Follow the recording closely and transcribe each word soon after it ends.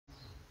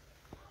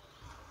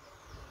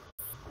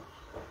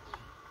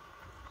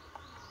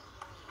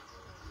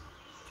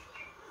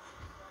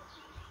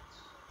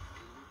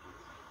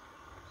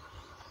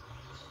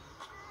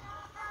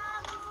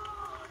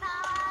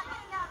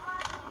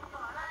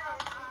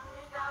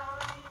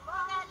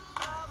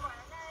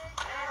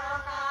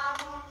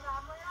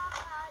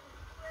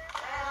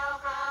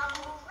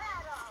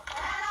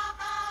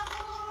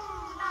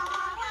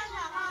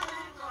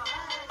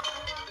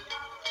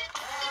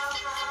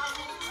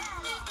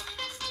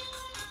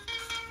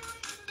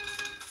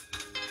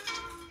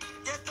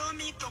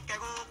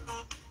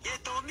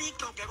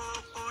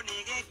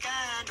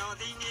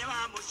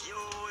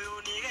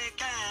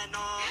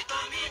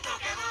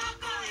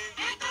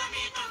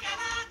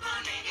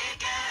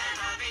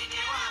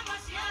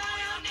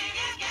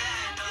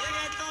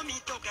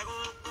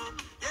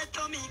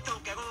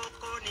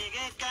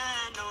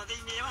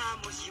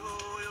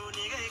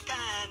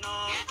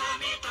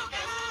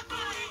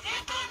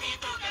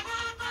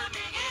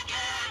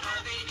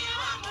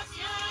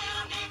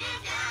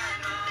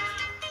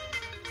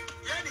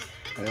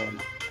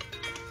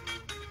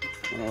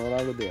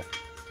Ahora lo veo.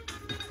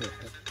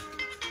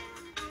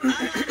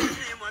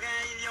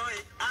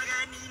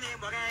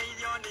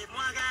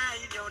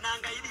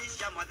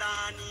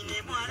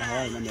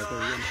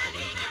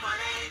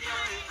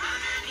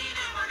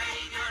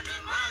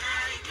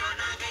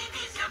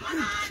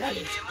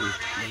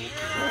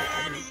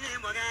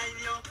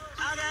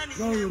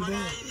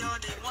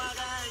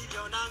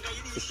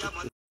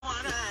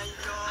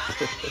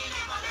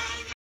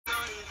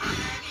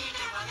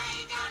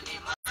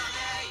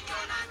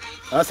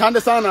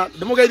 Asante sana.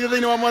 Ndimugeithie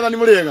thiini wa mwathani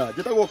Muriega.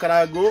 Njitagwo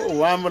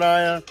Karangu wa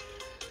Muraya.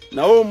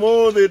 Na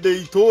umuthi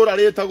ndi itura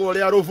ritagwo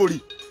ria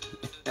Ruburi.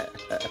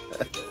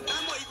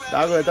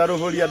 Ndagweta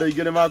Ruburi andu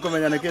aingi ni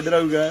makumenya niki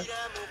ndirauga.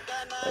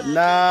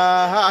 Na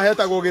haha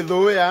hetagwo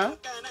Githuya.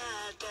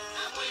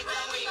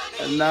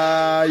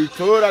 Na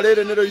itura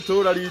riri niro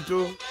itura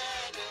ritu.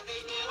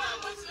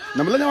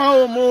 Na muthenya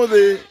wa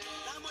umuthi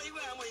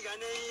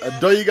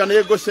ndoiga ni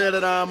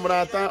ngucerera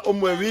murata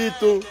umwe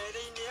witu.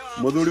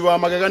 Muthuri wa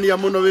magegania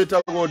muno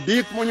witagwo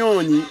Dick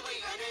Munyonyi.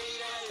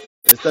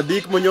 Mr.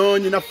 Dick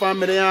Munyonyi na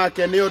family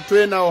yake niyo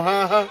twina o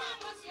haha.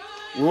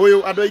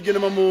 Uyu andu aingi ni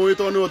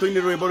mamuito ni tuini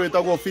rwimbo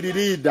rwitagwo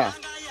Firirida.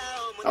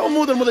 Au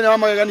muthenya wa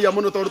magegania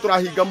muno tondu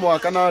turahinga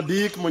mwaka na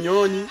Dick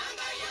Munyonyi.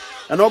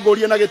 Na no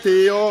ngurie na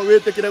gitio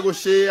witikire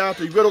gushare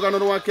tuigue rugano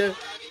rwake.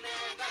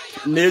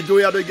 Ni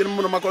njui andu aingi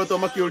muno makoretwo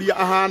makiuria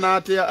ahana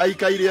atia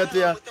aikaire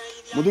atia.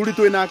 Muthuri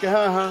twinake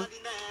haha.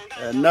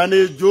 Na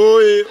ni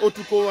njui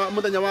utuko wa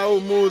muthenya wa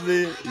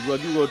umuthi igwa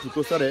ngiuga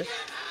utuko sare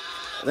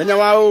muthenya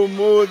wa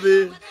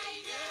umuthi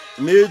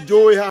ni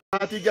njui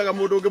hatingaga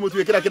mundu ungi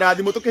mutwikira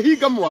kirathimo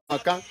tukihinga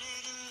mwaka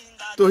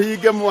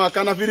tuhinge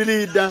mwaka na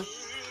Firirida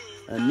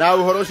na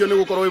uhoro ucio ni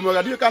gukorwo wi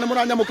mwega ndio kana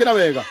muranyamukira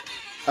wega.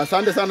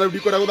 Asante sana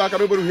ndikora guthaka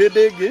rwimbo ru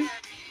hindi ingi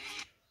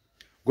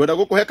ngwenda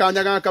gukuhe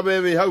kanya gaka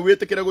wewe hau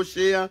witikire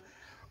gushare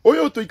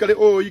uyu tuikare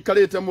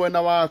ikarite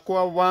mwena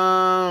wakwa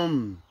wa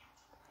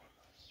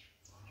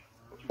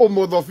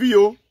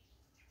Umuthofio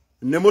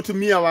ni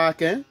mutumia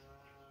wake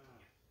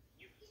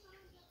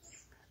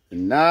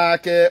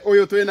nake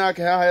uyu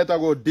twinake haha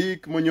etagwo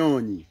Dick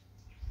Munyonyi.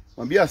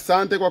 Mwambie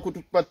asante kwa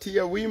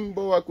kutupatia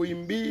wimbo wa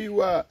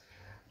kuimbiwa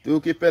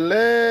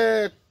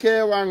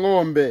tukipelekewa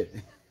ng'ombe.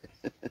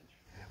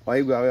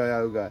 Waigwa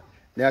wewe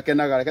ni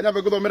akenaga kanya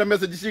guthomera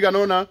message ciga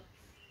nona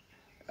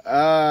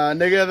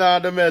nigetha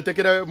andu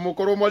metikire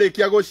mukorwo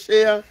mwarikia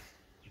gushare.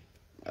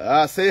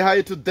 Say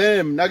hi to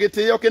them na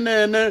gitio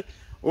kinene.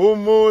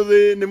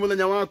 Umuthi ni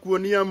muthenya wa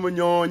kuonia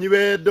Munyonyi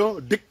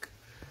wendo Dick.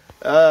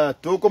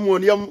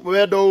 Tukumuonia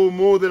wendo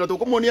umuthi na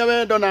tukumuonia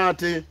wendo na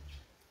ati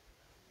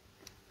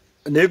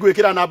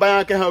nigwikira namba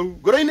yake hau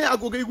ngoro-ini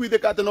yaku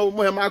ngiguithika ati no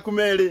umuhe maku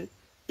meri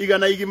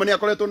igana igima ni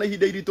akoretwo na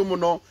ihinda iritu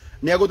muno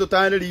ni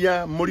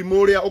agututaniria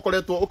murimu uria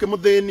ukoretwo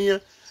ukimuthinia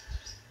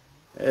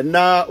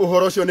na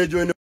uhoro ucio ni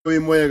njui ni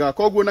mwega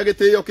koguo na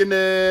gitio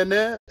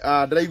kinene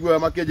ndiraigua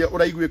makienje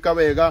uraiguika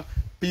wega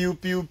piu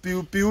piu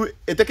piu piu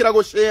itikira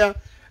gushare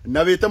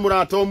na wite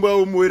muratombwa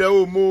umwire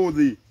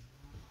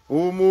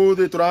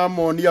umuthi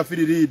turamonia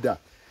Firirida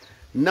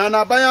na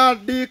namba ya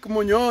Dick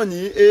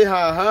Munyonyi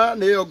haha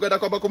niyo ngenda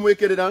kwamba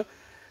kumwikirira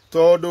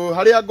tondu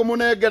haria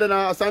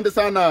ngumunengerera. Asante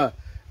sana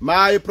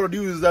my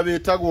producer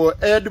witagwo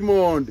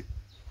Edmond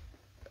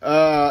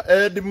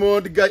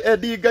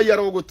Edi Ngai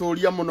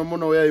aroguturia muno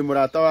muno we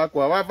murata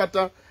wakwa wa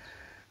bata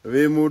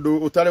we mundu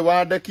utari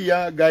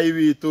wandekia Ngai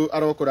witu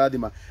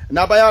arokurathima.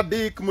 Namba ya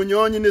Dick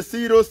Munyonyi ni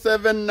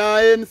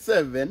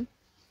 0797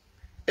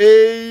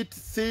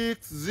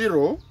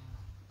 860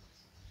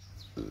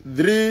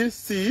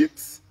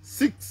 366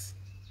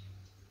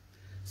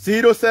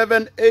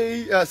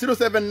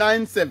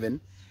 0797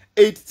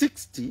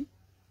 860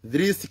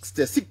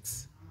 366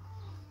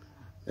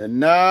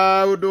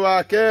 na udu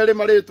wa keri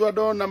maritwa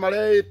ndona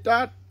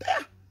mareta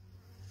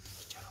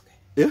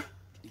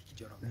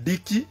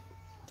Diki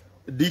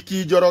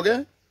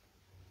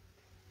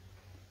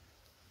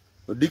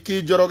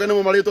Joroge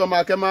ni maritwa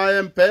make ma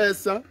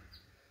M-Pesa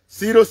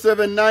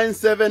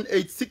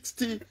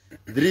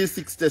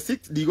 0797860366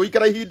 digo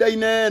ikara ihinda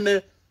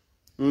inene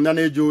na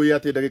ni njui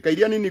ati ndagika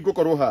iria nini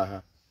ngukorwo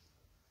haha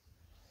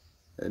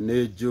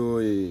ni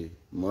njui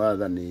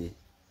mwathani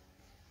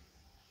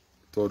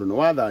tondu ni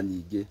watha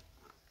nyingi.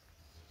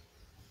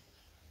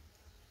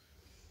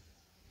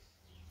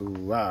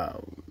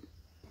 Wow.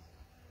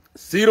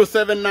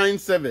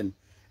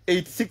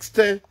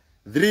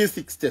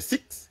 0797860366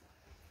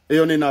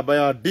 iyo ni namba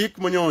ya Dick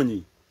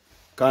Munyonyi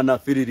kana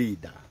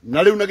Firirida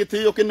na riu na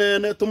gitio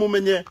kinene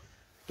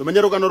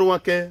tumenye rugano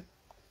rwake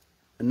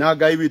na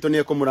Ngai witũ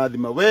nĩ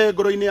ekũmũrathima. We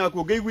ngoro-inĩ yaku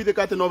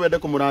ngĩiguithĩka atĩ no wende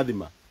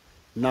kũmũrathima,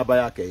 namba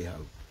yake ĩ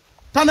hau.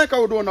 Taneka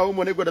ũndũ ona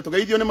ũmwe nĩ ngwenda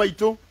tũgeithio nĩ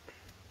maitũ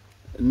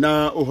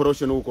na ũhoro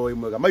ũcio nĩ gũkorwo wĩ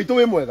mwega. Maitũ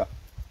wĩ mwega?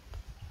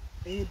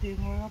 Ndĩ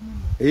mwega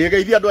mũno.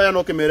 Geithia andũ aya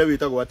no kĩmere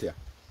wĩtagwo atĩa?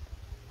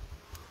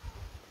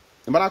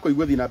 Nĩ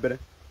marakũigua thiĩ na mbere?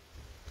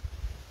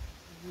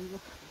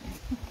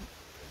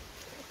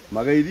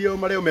 Mageithio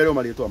marĩa ũmerwo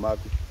marĩtwa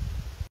maku.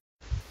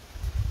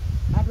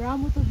 Andũ arĩa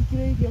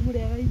mũtũthikĩrĩirie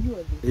mũrĩega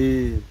inyuothe.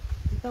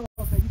 Njĩtagwo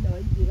Ferina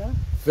Waithĩra.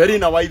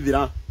 Ferina Waithĩra.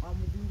 Wa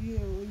mũthuri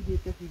ũyũ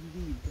ũigĩte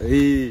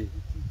Firirida.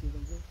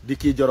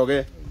 Diki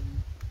Njoroge.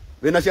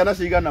 Wĩna ciana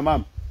cigana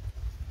mam?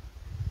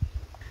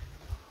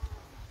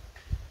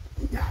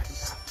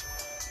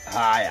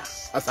 Haya,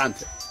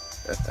 asante.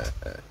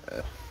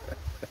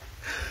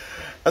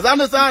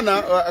 Asante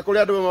sana kuri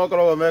andu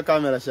makoragwo me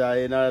kamera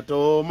cai na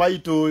to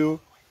maitu uyu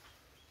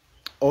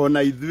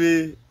ona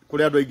ithui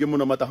kuri andu aingi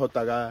muno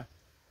matahotaga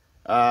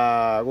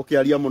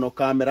gukiaria muno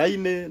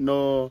kamera-ini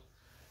no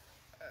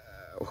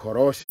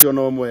uhoro ucio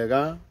no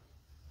mwega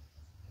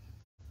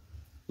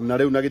na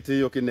riu na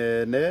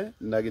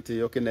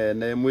gitio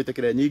kinene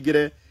mwitikire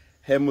nyingire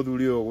he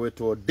muthuri uyu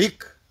gwitwo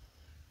Dick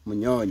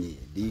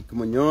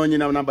Munyonyi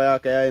na namba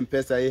yake ya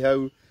M-Pesa ĩ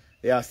hau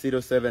ya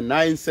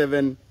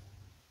 0797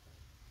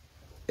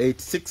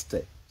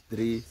 860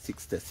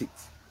 366.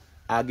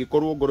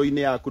 Angĩkorwo ngoro-inĩ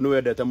yaku nĩ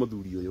wendete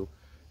muthuri ũyũ,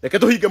 reke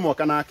tũhinge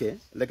mwaka nake,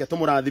 reke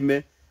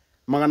tũmũrathime.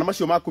 Magana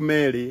macio maku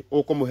merĩ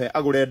ũkũmũhe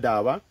agũre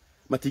ndawa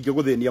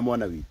matingĩgũthĩnia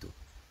mwana witũ.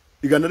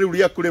 Igana rĩu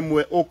rĩaku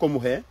rĩmwe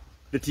ũkũmũhe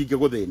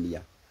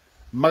rĩtingĩgũthĩnia.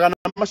 Magana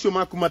macio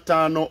maku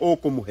matano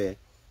ũkũmũhe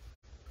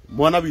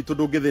mwana witũ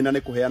ndũngĩthĩna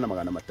nĩ kũheana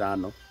magana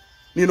matano.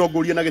 Ni no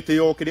ngũrie na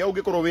gĩtĩo kĩrĩa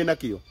ũngĩkorwo wĩna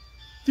kĩo.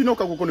 Ti no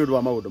kaguko nĩ ũndũ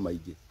wa maũndũ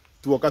maingĩ.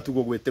 Tuoka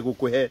tugũgwĩte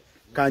gũkũhe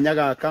kanya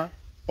gaka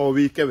o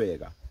wike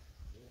wega.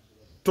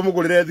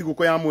 Tumũgũrĩre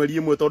thigũkũ ya mweri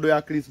ĩmwe tondũ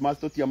ya Christmas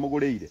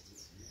tũtiamũgũrĩire.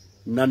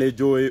 Na nĩ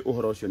njũĩ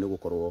ũhoro ũcio nĩ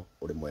gũkorwo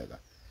ũrĩ mwega.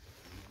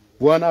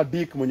 Bwana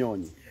Dick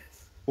Munyonyi.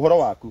 Ũhoro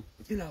waku?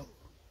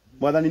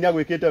 Mwathani nĩ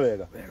agwĩkĩte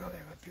wega. Wega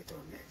Peter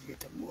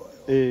nĩagĩte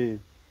muoyo.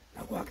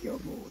 Na gwake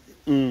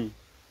ũmũthĩ.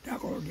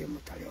 Ndakorwo ndĩ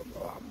mũtare ũmwe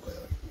wa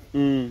muoyo.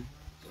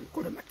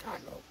 Kule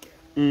matano okay.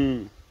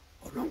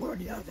 Onongoro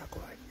ndiaza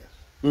kwaria.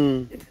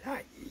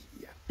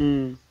 Ndĩranyihia.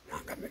 Na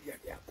ngameria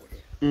gĩa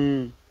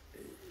kũrĩa.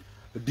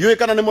 Ndiũĩ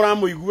kana nĩ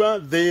mũramũigua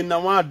thĩna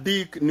wa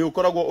Dick nĩ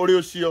ũkoragwo ũrĩ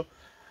ũcio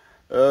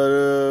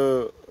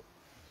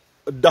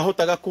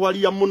ndahotaga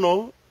kwaria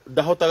mũno,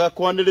 ndahotaga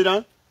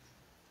kwanĩrĩra.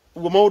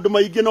 Ũguo maũndũ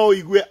maingĩ no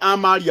ũigue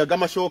amaria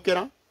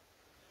ngamacokera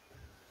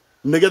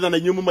nĩgetha na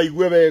inyuĩ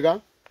mũmaigue wega,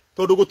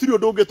 tondũ gũtirĩ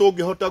ũndũ ũngĩ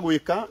tũngĩhota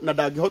gwĩka na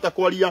ndangĩhota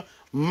kwaria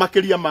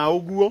makĩria ma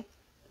ũguo.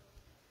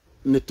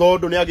 Ni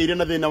tondu ni agire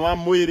na thina wa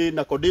mwiri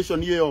na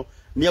condition iyo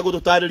ni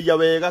agututariria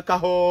wega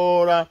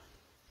kahora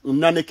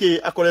na niki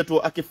akoretwo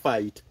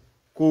akifight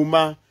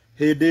kuma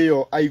hindi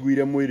iyo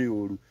aiguire mwiri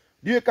uru.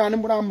 Ndiwe kana ni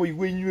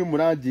muramuigua inyuĩ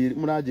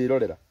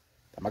muranjirorera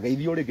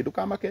tamageithio ringi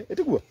ndukamake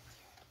itiguo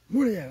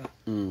muriega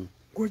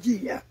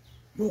ngujiya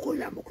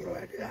mukunya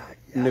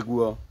mukuroenderaria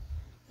niguo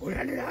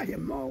uraniraria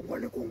mongo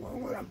ni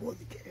kungongora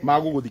mbuthikire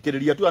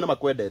maguguthikiriria tu ana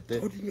makwendete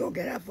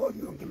utinyongera bodi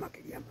onge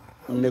makiria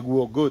ma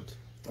niguo good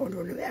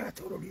tondu ni wega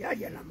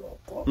tururiaria na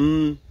moko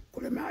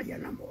kurimaria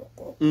na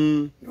moko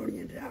no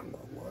nyendera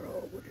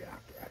ngongoro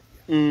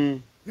gutirakiaria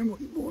ni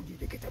mũrimũ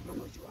ndindĩkĩte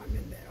mũno ũcio wa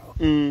mĩmero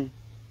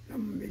na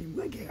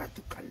mĩrimũ ĩngĩ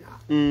ĩgatukana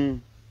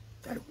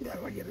tarĩu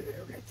ndarwaria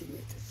mĩmero 1986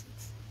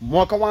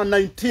 mwaka wa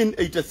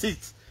 1986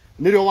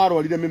 nĩrĩo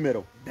warwarire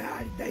mĩmero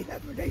ndaina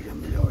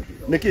mũno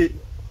nĩkĩ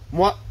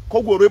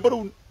koguo rwĩmbo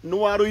rũu nĩ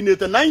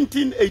warũinĩte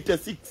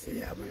 1986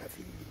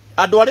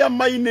 andũ arĩa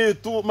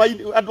mainĩtwo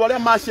andũ arĩa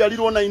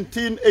maciarirwo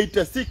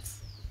 1986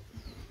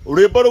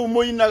 rwĩmbo rũu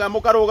mũinaga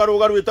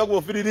mũkarũgarũga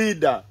rwĩtagwo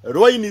Firirida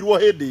rwainirwo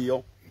hĩndĩ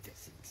ĩyo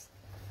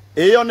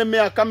iyo nĩ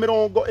mĩaka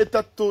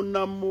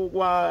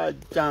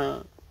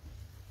 37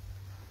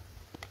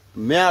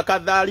 mĩaka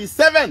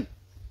 37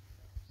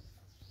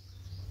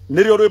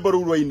 nĩrĩo rwĩmbo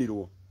rũu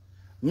rwainirwo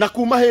na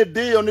kuma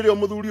hĩndĩ ĩyo nĩrĩo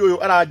mũthuri ũyũ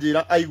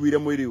aranjĩra aiguire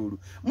mwĩrĩ ũru.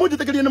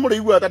 Mũnjĩtĩkĩrie nĩ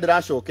mũrĩigua ta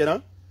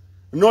ndĩracokera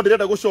no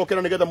ndĩrenda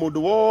gũcokera nĩgetha mũndũ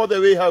wothe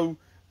wĩ hau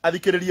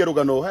athikĩrĩrie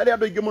rũgano. Harĩ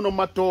andũ aingĩ mũno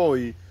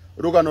matoĩ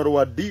rũgano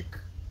rwa Dick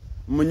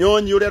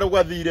Munyonyi ũrĩa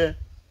rũgathire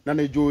na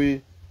nĩ njũĩ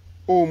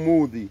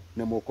ũmũthĩ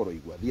nĩ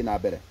mũkũrũigua. Thiĩ na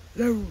mbere.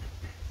 Rĩu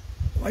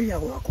waiya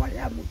gwakwa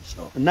rĩa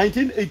mũico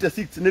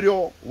 1986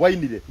 nĩrĩo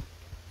wainire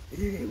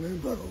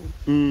rwĩmbo rũu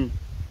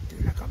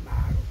ndĩna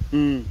kamaro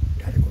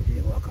ndarĩ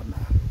gũthiĩ gwa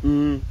kamaro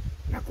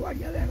na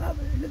kwaria wega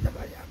nĩ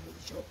thabarĩ ya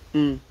mũico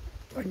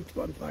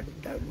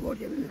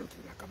twanitwandaruoria mĩmero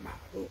tũna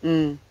kamaro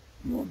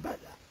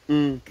Mombatha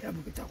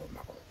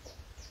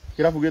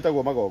kĩrabu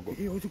gĩtagwo Magongo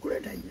ũtukũre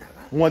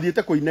ndainaga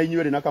mwathiĩte kũina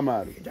inyuĩ rĩ na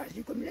kamaro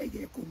ndathiĩ kũmĩra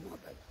igĩrĩ kũu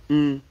Mombatha na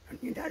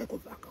niĩ ndarĩ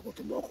kũbanga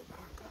gũtũmwo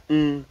kũbanga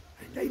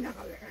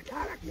ndainaga wega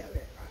ndaragia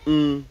wega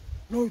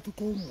no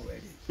ũtukũ ũmwe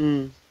rĩ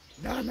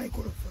ndara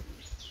microphone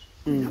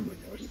na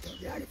mũthoni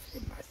tondũ yarĩ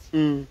famous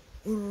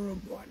ũrũrũ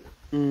mwana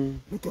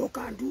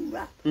mũtoka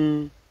ndura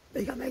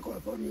ndaiga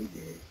microphone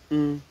igĩrĩ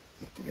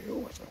mũtugĩrĩ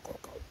ũgacoka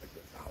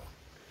ũkaũmĩrĩ sawa.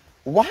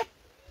 What?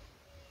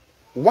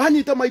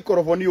 wanyita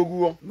microphone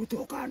uguo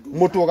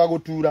mutu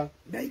ugagutura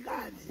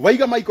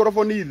waiga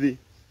microphone thi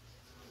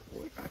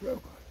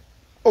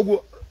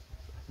uguo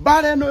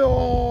bare no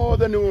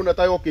yothe ni una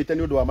ta yokite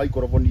ni undu wa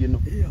microphone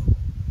ino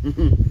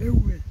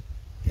ewe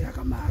kira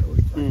kamaru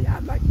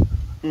ya maji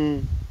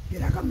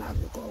kira kamaru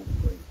ko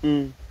uguo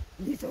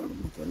ni to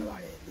mutu no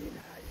wale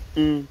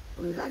ni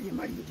unali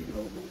mali di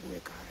no uguo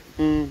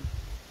kari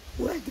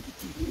wewe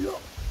kitilo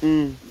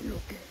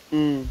iloke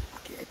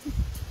aketi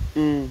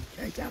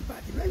chamba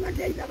di mama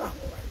dai na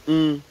baho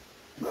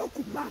no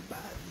kumamba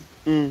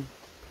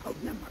au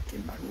na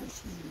makemba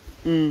rusi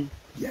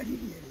yali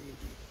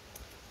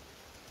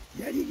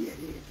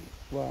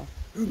wa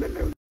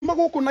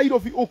maguku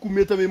Nairobi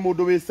ukumite wi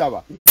mundu wi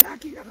sawa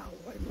akiraga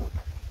wa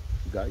mota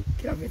ngai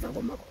kira vita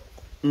ko magoko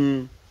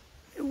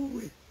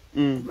ewe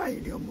mai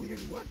ndio mwire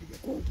wambie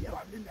kuingia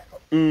wa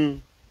mimero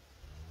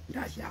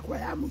ndashi akwa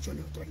ya mucho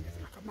ni utoine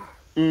na kama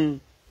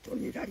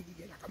toni dari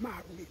kigera kama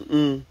ruli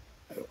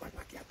ayo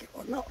kana kiake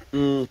ono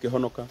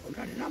kihonoka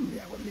ndani na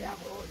myago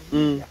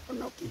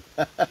honoki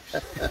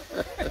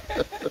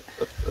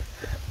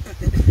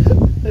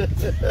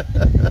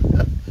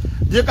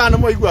Dia kana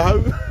moigua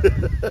hau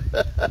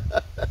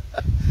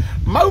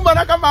mauma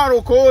na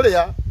Kamaru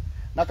kuria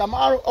na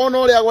Kamaru ona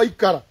uria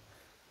gwaikara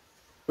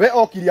we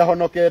okiria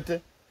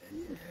honokete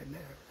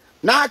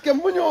nake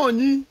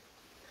Munyonyi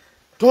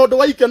tondu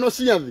wa ikeno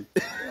ciathi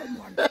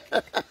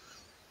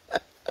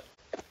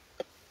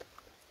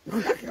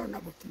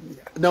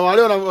na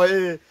wale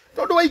ona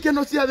tondu wa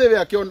ikeno ciathi we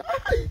akiona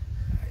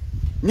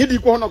nyidi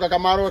kuhonoka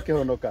Kamaru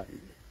akihonoka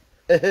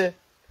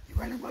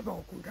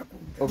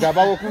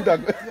Ogaba gukunda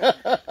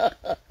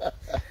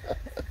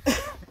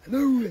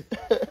Nuwe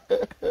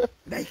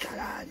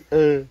Naikarari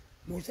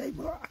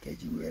Musaibo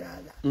akejiwera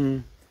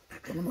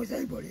Kana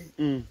Musaibo le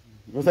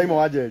Musaibo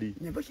wa Jeri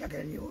Nebo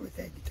shakera ni uru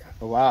tegita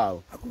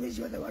Wow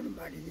Akuwezi wada wanu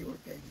mali ni uru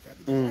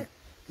tegita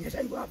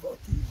Nyesaibo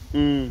aboti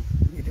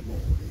Nyete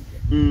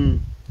muhuri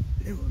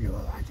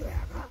Lewa wancho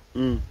yaka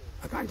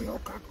Akanti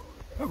okako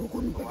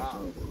Akukunu kwa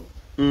kitunguru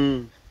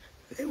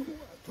Lewa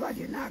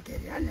tuwaje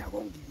nakeri Hane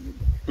akongi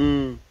yibo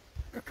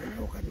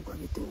Kakanoka ni kwa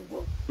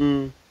kitungo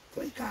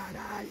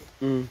Twaikara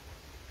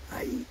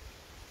ai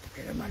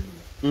tukera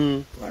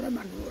manu twara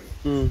manuri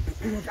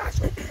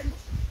ndaso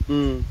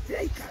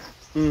ikara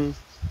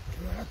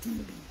twara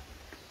timbi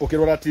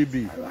ukirora TB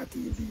twara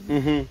timbi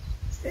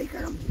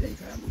ikara muti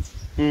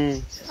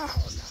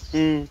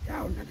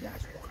yaona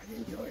ndaso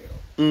kalindi oyo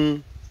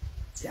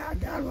ya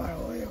dalwa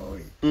oyo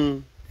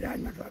ya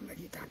na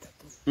twamali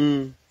tantatu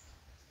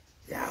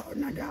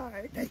yaona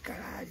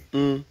ndaikarari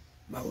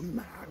mahuri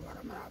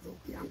mararwara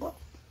marathuki yango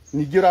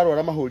ningi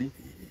urarwara mahuri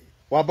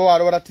wamba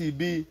warwara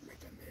TB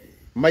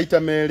maita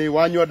meri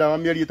wanyua dawa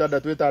mieri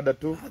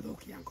 6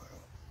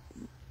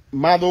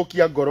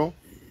 mathukia ngoro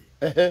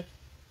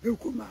riu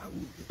kuma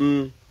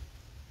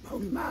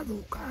mauri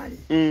mathukari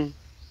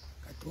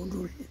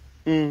katunduri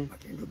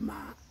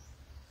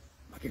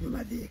makindu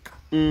mathika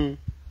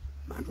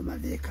mandu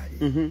mathika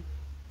ri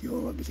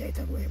yo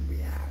bichaita gwe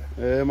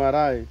muyara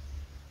marai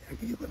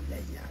akiri kwa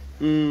ndainya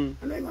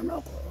ano iwa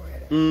noko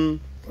oere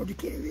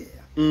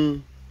todikewea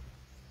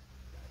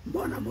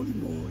mbona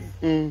Murimu uri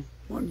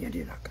mwoni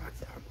ndira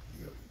kansa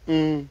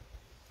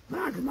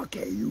mandu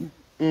makeyu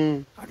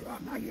adu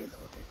amage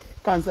lotete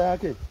kansa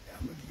yake ya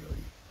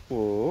mudiori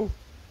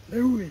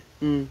lewe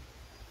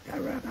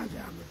yarwa kansa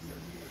ya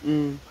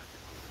mudiori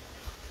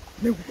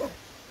lekuko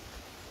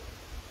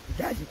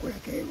daji kula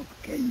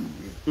keyu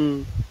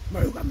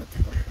maruka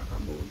mateko kama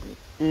mundu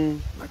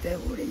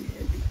matehore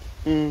ilendi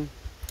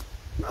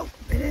no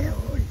bere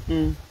ori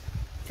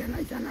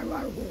jana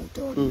waro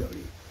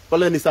gutori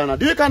poleni sana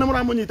ndiwe kana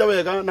muramunyita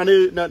wega na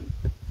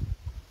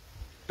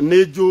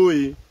ni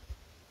njui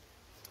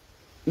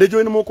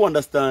ni muku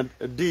understand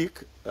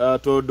Dick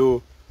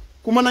tondu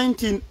kuma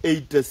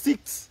 1986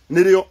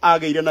 nirio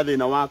ageire na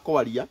thina wa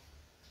kwaria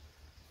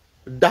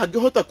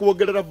ndangihota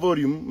kuongerera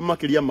volume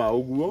makiria ma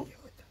uguo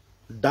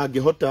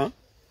ndangihota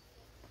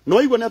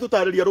no igwa ni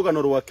atutariria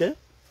rugano rwake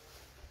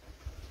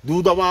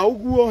thutha wa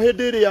uguo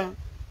hindi iria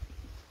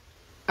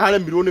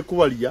aremirwo ni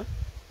kwaria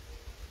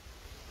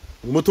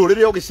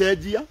muturire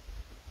ugicenjia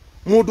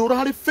mundu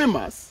urari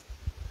famous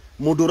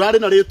mundu urari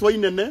na ritwa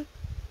inene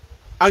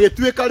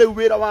agituika riu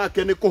wira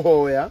wake ni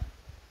kuhoya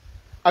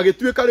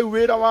agituika riu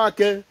wira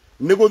wake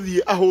ni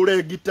guthie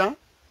ahure ngita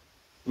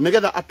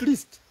nigetha at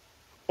least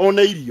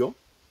one irio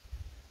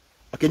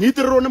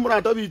akinyitirwo ni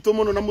murata witu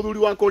muno na muthuri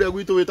wake uria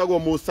gwitu witagwo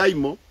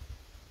Musaimo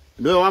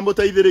niwe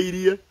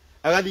wamuteithiriirie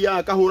agathie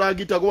akahura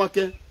ngita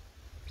gwake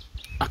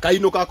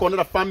akainuka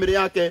akonera family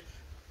yake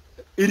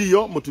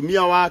irio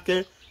mutumia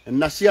wake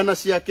na ciana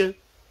ciake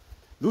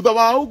thutha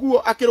wa uguo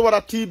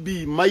akirwara TB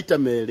maita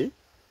meri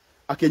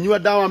akinyua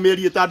dawa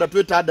mieri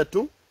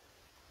 6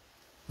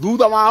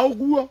 thutha wa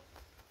uguo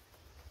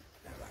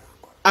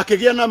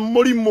akigia na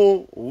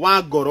Murimu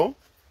wa ngoro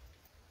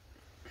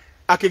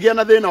akigia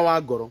na thina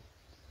wa ngoro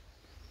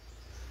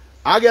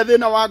agia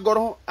thina wa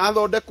ngoro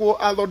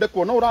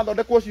athondekwo no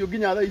urathondekwo cio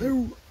nginya thaa ici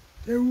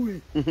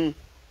ewe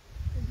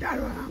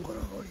Ndaro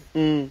angoro hori.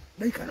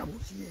 Naikara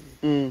musiere.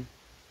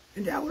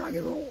 Ndio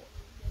aguragiro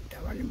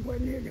ndabani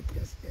mbwene ne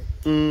president.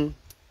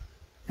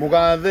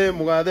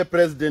 Mugathe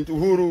president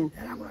Uhuru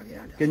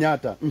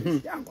Kenyatta.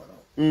 Angoro.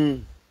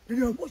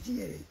 Ndio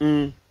musiere.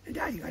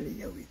 Ndari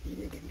ya wiki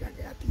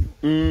ngirigane atiyo.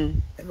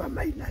 Eba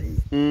mainari.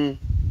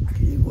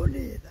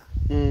 Akigoneza.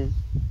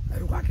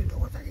 Aruka kendo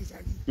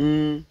gotakishagi.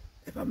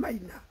 Eba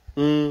maina.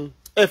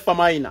 Efa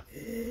maina.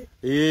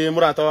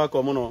 Murata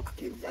wako muno.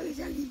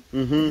 Akishagi.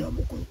 Ndio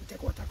mukuru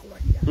kutekota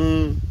kwaria.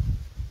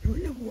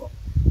 Ndio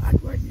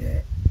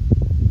atwaje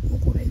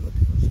uko na hiyo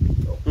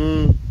hospital.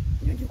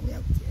 Ndio kuya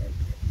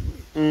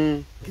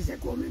kucheza. Kisa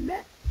kwa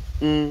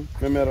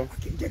Memero.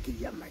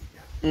 Akinjekiria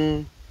maina.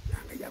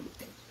 Nanga ya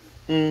mute.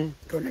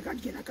 Kone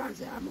kanjina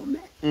kanza ya mume.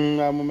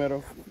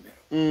 Amumero.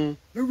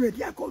 Nwe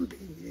dia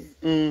kompini.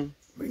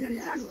 Mwenye ni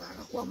hano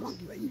kwa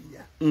mwangi wa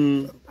ilia.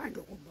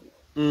 Pando kumbo.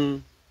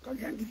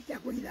 Kali angirija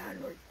kwa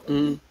ilalo.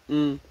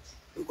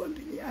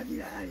 Kompini ya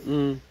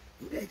dilali.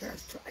 Ndeka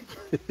strike.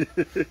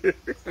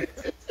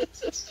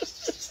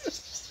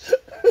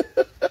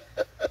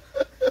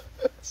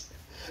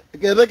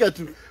 Gereka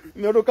tu.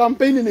 Ndio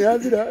campaign ni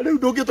yazira. Leo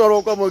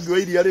ndokitoro kwa mwangi wa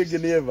ilia ringi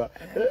ni eva.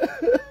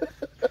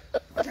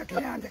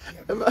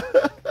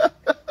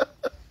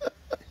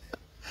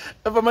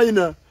 Eva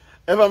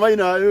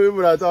maina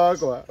murata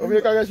wakwa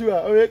ubikaga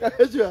shua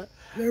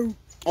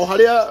o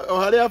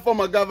haria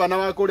former governor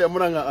wa kuria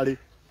Murang'a ari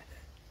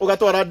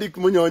ugatwara Dick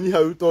Munyonyi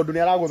hau tondu ni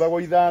araguthagwo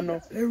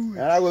 5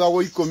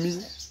 araguthagwo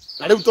 10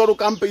 na riu tondu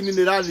campaign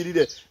ni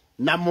rathirire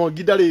na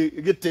Mwangi ndari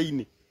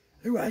gitiini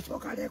riu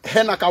acoka reko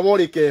hena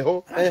kawori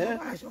keho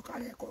acoka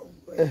reko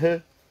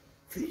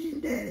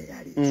Firirida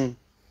yari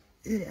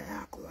ile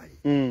yako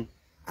ari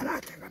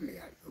arataga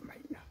mĩario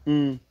maina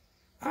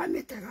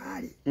amĩtaga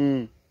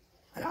arĩ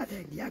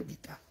aratengia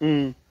ngita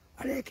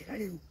arekĩra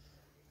rĩu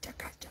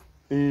chakacha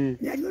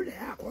mĩario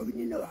ĩrĩa yakwa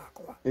ũgini-inĩ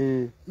wakwa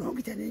no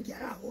ngita nĩ ĩngĩ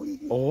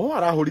arahũririe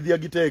arahũrithia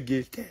ngita ĩngĩ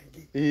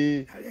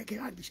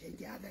arekĩra mbica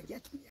ĩngĩ athengia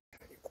kinya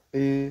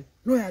arĩkũ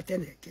no ya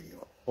tene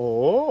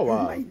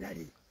ĩkĩrĩo maina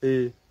rĩ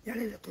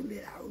yarenda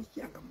tũmĩra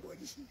ũcianga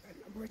mweri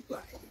cigana mweri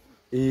wa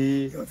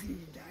ĩrĩ yo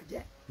Firirida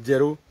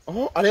njerũ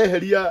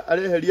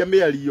areheria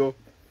mĩario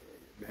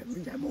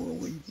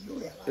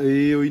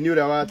uini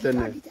uria wa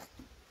tene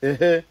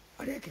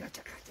arekira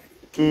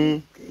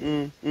chakachari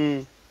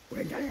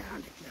wendale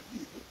handikira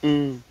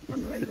bibi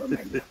ono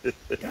maina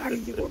ndari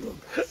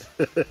jigodonga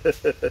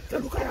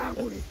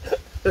Karangu ri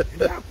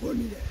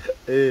ndakuonire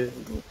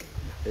nduke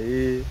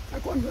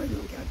akondo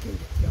nyonge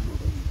akenge ya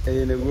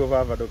mundu niguo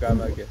baba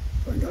ndukanake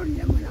ndoni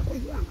ya mwana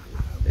kuiwanga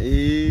na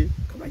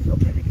kama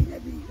yokia nikinya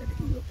bibi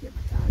ndikiyokia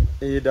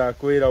matano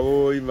ndakwira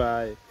woi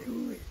mai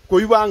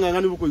kuigua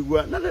ng'ang'a ni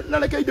kuigua na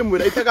rekeide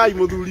mwira itagai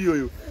muthuri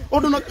uyu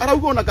undu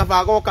arauga ona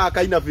kabago ka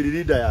kaina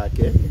Firirida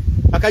yake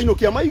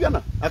akainukia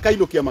maigana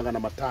akainukia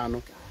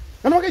 500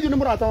 na no keju ni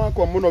murata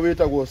wakwa muno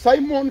witagwo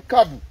Simon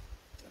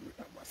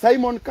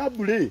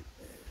Kabu ri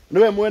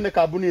niwe mwene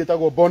kambuni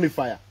itagwo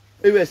Bonfire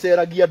iwe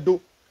ceragia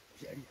ndu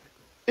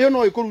iyo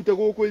no ikurute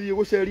guku ithie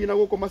guceria na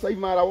guku Masai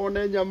Mara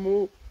wone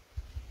nyamu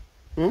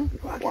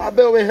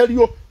wambe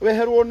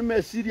weherwo ni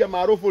meciria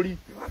ma ruburi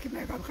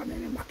wakimeka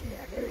kamene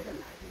makiagera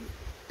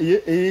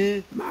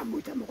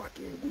mamuita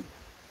mugakengu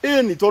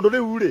ni tondu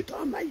riu ri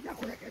to maina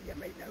kurekeria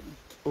maina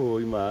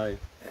oi mai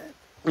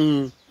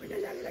maina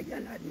yageragia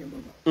na ni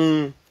muno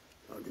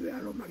tondu ya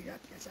ro magira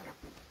biashara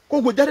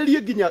koguo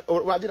njaririe nginya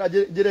wajira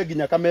njire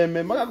nginya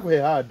kameme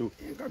magakuhe handu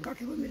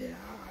ngakirumirira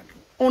handu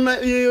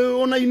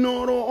ona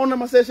inoro ona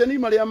maceceni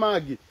maria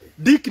mangi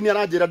Dick ni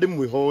aranjira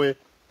ndimwihoe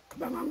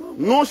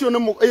no cio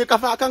ni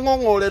kabaka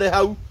ng'ong'orere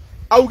hau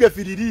auge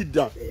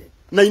Firirida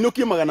na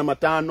inukie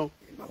 500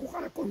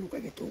 magukara kunuka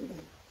gitungu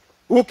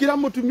gukira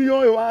mutumia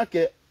uyu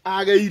wake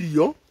age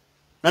irio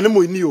na ni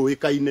muini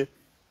uikaine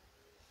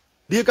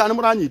ndika ni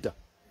muranyita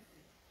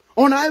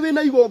ona we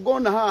na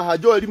igongona haha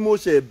Joel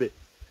Mucembe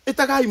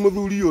itagai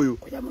muthuri uyu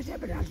kuja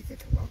Mucembe na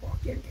ngitete kwa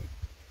kenge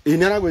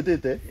ni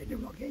aragwitite ndi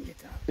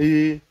mugengeta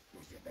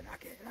Mucembe na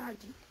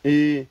kerangi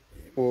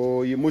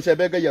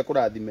Mucembe Ngai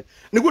akurathime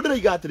niguo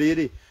ndiraiga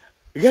atiriri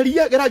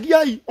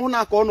geragiai ona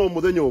akono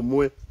muthenya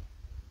umwe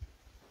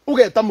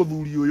ugeta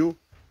muthuri uyu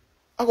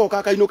agoka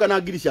akainuka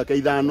na ngiri ciake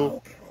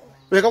 5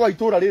 wega wa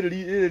itura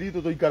riri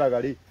ritu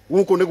tuikaraga ri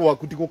guku ni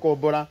gwaku ti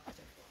gukombora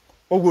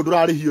oguo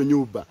ndurarihio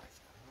nyumba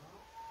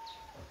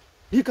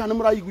hika ni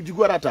muraigu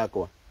njigua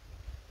ratakwa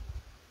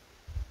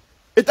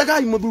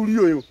itagai muthuri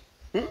uyu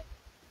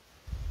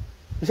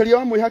Caria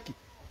wa mwihaki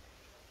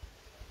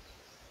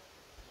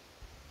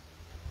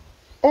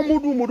o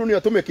mundu ni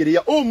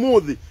atumekiria o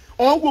muthi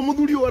oguo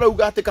muthuri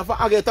urauga ati kaba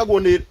agetagwo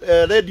ni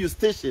radio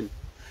station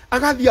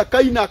agathi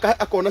akaina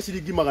akona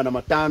ciringi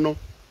 500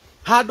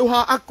 handu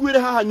ha akwire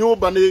haha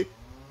nyumba ni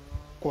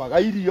kwaga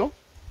irio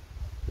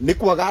ni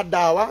kwaga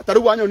dawa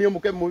tariu wanyonie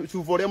muke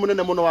cuba uria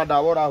munene muno wa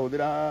dawa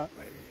urahuthira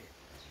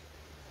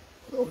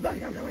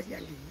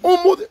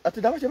umuthi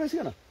ati dawa cia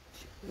ciana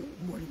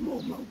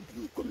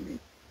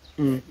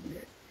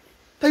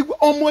taigua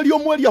o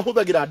mweri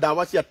ahuthagira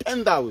dawa cia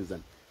 10,000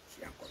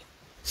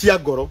 cia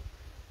ngoro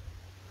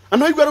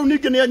Ana igwa ru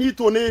ningi ni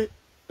anyitwo ni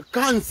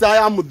cancer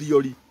ya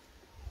muthiori.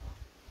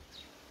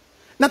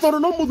 Na tondu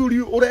no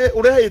muthuri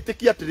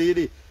urehitikia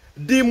atiriri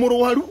ndi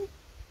murwaru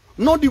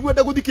no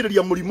ndigwenda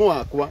guthikiriria murimo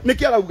wakwa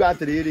niki arauga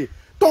atiriri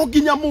to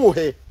nginya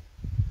muhe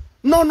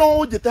no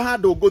unjite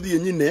handu nguthie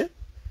nyine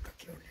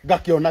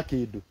ngakiona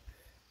kindu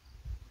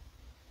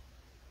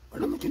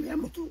ona mutumia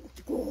mutungu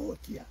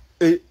tikuhotia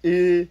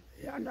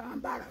yana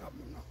ambaraga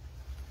muno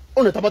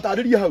ona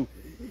tabatariria hau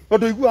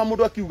tondu igua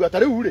mundu akiuga ta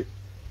riu ri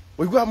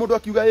uigua mundu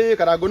akiuga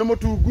Karangu ni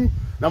mutungu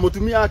na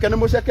mutumia yake ni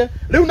muceke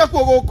riu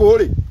nakuo guku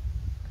ri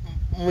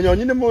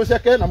munyonyi ni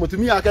muceke na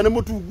mutumia yake ni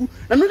mutungu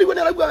na no ndigwe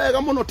ni arauga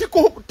wega muno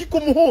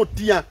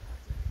tikumuhutia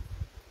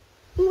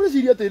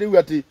mureciria ati riu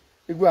ati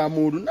igua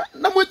mundu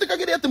na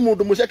mwitikagiria ati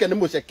mundu muceke ni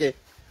muceke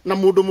na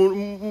mundu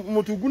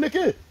mutungu niki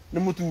ni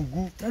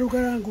mutungu taru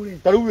Karangu ri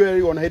taru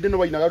we ona hindi no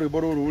wainaga rwimbo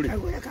ruru ri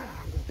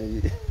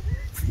Karangu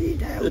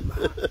Frida uma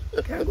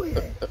Karangu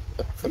ye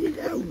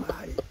Frida uma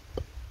ri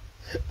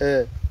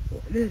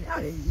le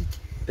ale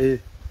yiki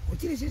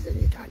utire sisi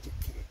ni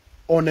tajiti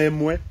ona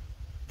emwe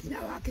kina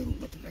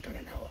wakirumba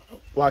tumekana nao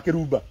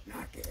wakirumba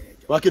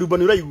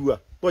ni uraigua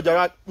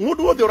koja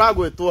mundu wothe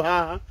uragwetwo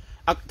haha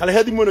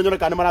kalehe thimu ino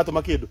nyoneka ni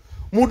maratuma kindu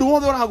mundu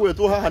wothe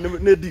uragwetwo haha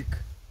ni Dick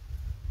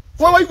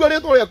kwa waigua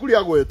ritwo ria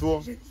kuria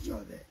gwetwo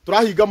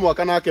turahinga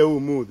mwaka nake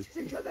umuthi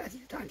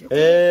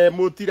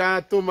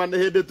mutiratuma ni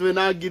hindi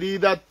twina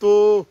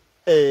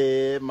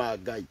 3,000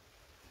 magai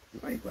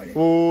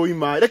oi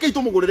ma reke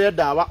tumugurire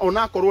ndawa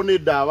ona korwo ni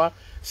ndawa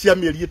cia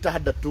mieri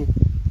 6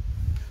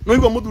 no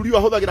igwa muthuri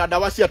ahuthagira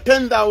ndawa cia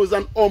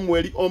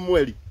 10,000 o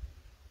mweri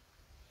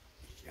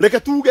reke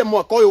tuge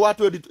mwaka uyu wa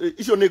 20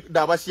 icio ni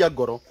ndawa cia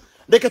ngoro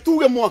reke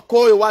tuge mwaka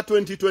uyu wa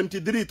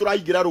 2023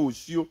 turaingira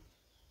rucio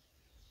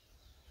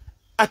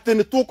ati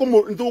ni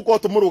tuko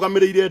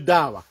tumurugamirire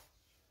ndawa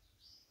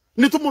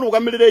ni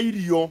tumurugamirire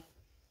irio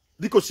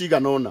thiko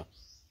ciganona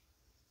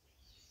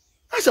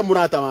aca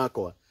murata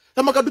wakwa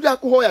tamaka nduga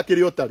kuhoya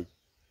kiri otari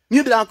ni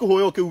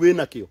ndirakuhoya ukiu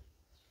wina kio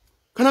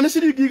kana ni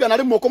ciringi igana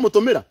rimwe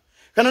ukumutumira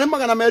kana ni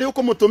 200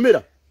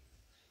 ukumutumira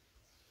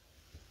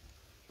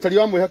tari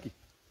wa mwihaki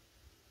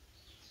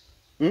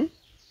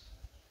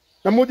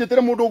na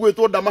mujitire mundu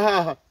gwitwo ndama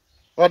haha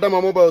wa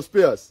Ndama Mobile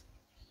Spares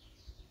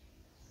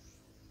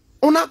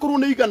ona kuru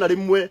ni igana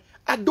rimwe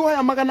andu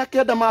aya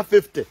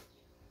 950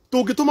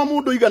 tungituma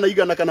mundu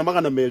igana kana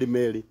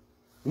 200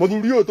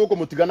 muthuri uyu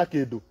tukumutigana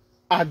kindu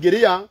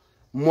angiria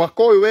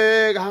mwaka uyu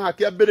wega haha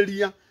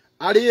kiambiriria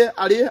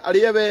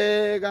arie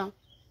wega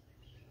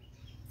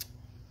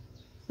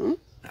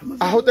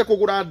ahote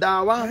kugura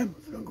ndawa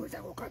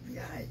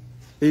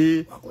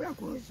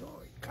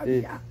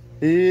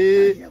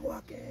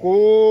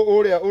ko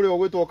uria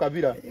ugwitwo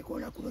Kabira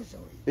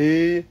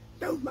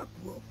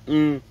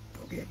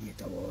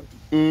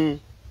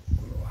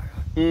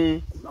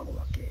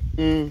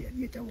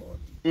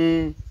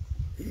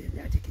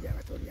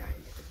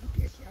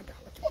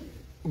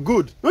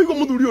good no igo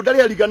muthuri uyu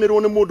ndari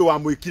ariganirwo ni mundu wa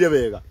mwikire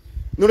wega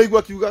no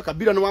raigua kiuga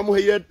Kabira ni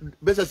wamuheire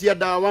mbeca cia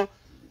ndawa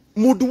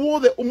mundu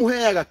wothe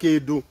umuheaga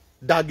kindu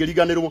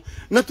ndangiriganirwo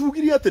na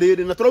tugirie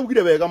atiriri na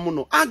turaugire wega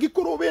muno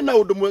angikorwo wina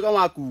undu mwega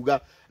wa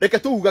kuuga reke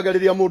tuugage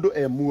riria mundu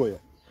muoyo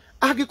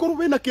angikorwo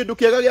wina kindu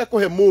kiega gia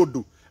kuhe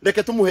mundu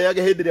reke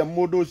tumuheage hindi ria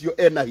mundu ucio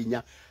ena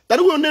hinya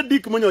tariu ni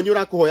Dick Munyonyi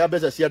urakuhoya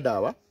mbeca cia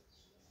ndawa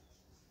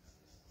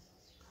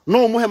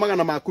no umuhe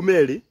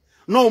 200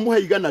 no umuhe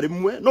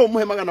 100 no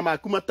umuhe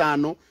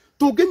 500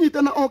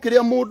 tunginyitana o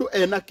kiria mundu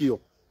enakio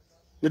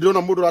ni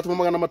ndona mundu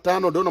uratuma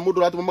 500 ndona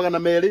mundu uratuma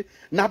 200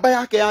 namba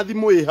yake ya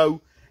thimu i hau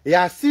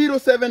ya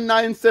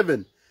 0797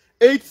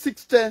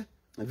 860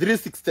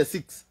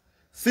 366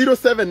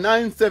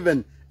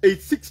 0797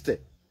 860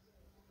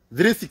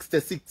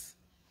 366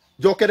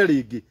 jokere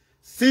ringi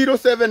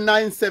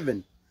 0797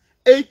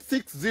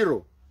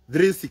 860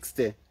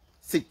 366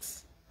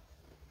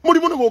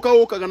 murimu ni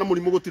guka na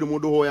murimu gutire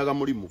mundu hoyaga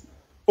murimu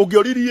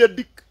ungioririe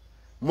Dick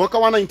mwaka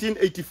wa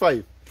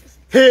 1985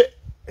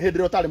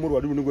 hindira utari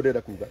murwaru ni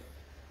ngudera kuga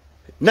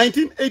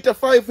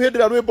 1985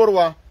 hindira rwimbo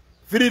rwa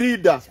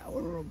Firirida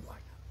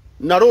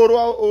na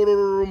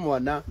ruru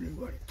mwana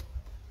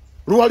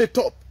rwari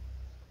top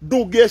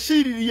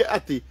ndungecirie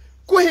ati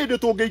kwi hindi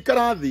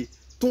tungiikara thi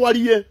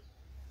twarie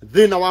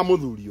thina wa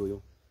muthuri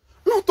uyu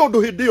no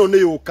tondu hindi yo ni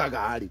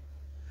yukaga ri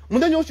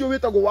muthenya ucio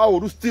witagwo wa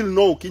uru still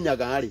no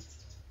ukinyaga ri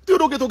ti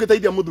undu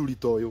tungiteithia muthuri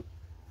to uyu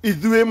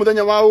ithui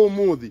muthenya wa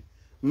umuthi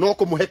no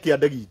kumuhe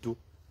kiande gitu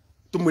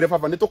tumwire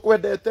baba ni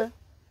tukwendete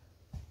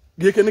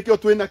giki nikio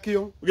twina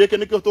kio giki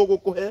nikio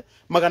tugukuhe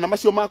 100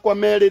 macio makwa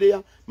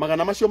meriria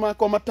 100 macio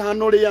makwa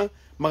 5 ria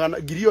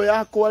 100 girio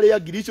yakwa ria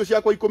girisho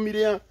ciakwa 10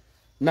 ria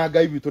na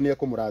Ngai witu ni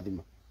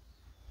akumurathima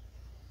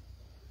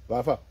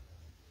baba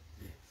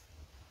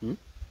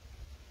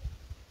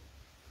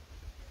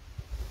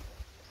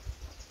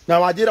na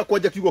wajira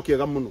kwaje kiugo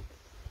kiega muno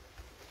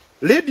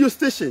radio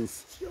stations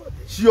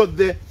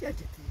ciothe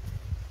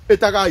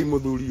etagai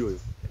muthuri uyu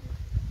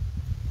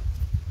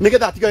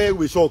nigetha atigage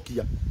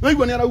gwicokia no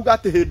igwa ni arauga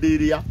ati hindi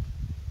iria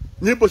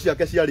nyimbo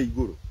ciake ciari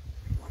iguru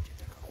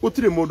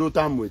Gutire mundu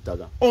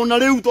utamwitaga. Ona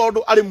riu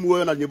tondu ari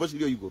muoyo na nyimbo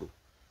cirio iguru.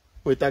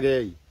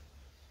 Mwitagei.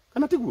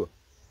 Kana tiguo?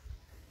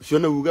 Ucio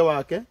ni uge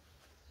wake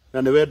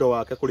na ni wendo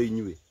wake kuri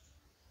inyui.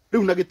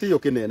 Riu na gitio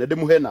kinene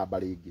ndimuhe namba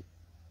ringi.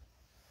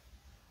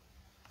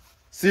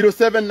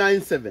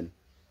 0797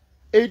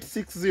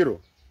 860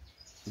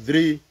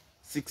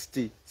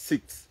 366.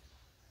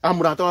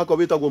 Amurata wako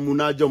witagwo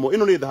Muna Jomo.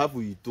 Ino ni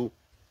dhahabu itu.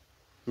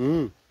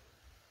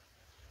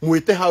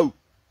 Mwite hau.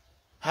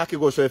 Haki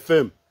Gosho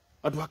FM.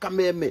 Andu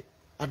akameme.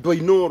 Andu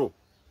ainoro.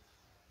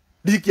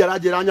 Diki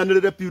arajira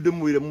nyanirire piu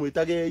ndimwire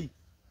mwitagei.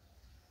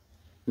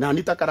 Na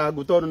nita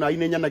Karangu tondu na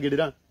ine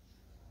nyanagirira.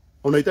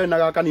 Ona itari na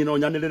gaka ni no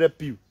nyanirire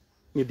piu.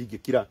 Ni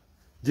ndingikira.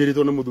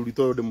 Njiritwo ni muthuri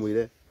toyo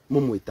ndimwire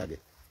mumwitage.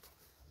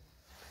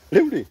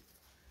 Riu ri.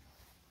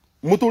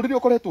 Muturire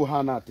ukoretwo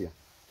hana atia?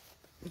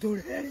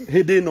 Muturire.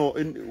 Hindi no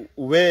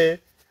we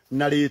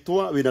na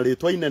ritwa we na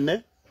ritwa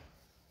inene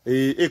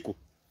iko.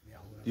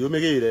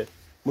 Yumigire.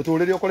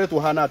 Muturire ukoretwo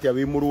hana atia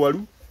wi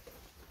murwaru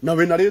na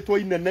we na ritwa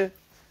inene.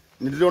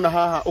 Ndirona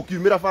haha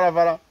ukiumira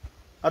barabara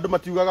andu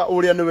matiugaga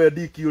uria ni we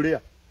ndiki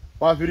uria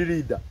wa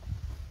Firirida.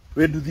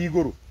 We nduthi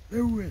iguru.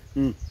 Riu we.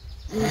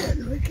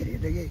 No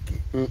ikirinde giki.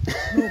 No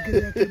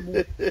nginya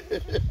kimu.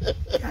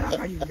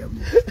 Yaragairia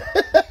mu.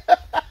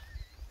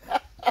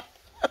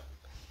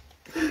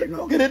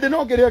 Kirinde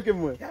no kiria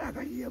kimwe.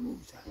 Yaragairia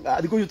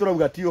musa. Thiku icio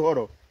turauga ti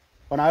uhoro.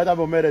 Ona we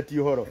tambo mere ti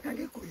uhoro.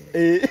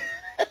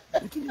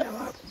 Mukina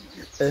waku.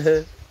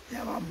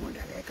 Ya wa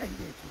munda geka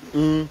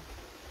ireki.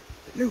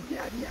 Riu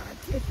yari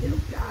atie riu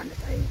dana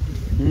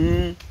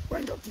taiti.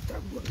 Kwenda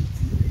kitagua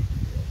mtire.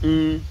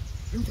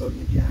 Riu to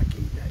ni yake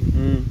idai.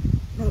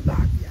 No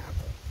baki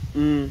yako.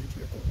 Riu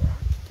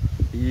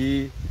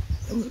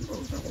ndo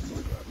utako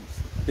mondo wa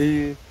musa.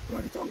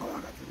 Walitonga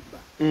wakatumba.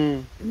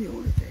 Ni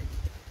ulete.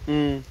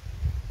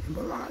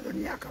 Mbona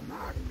ni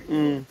akamaru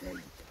ni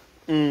tayita.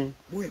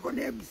 Muhiko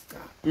nebista.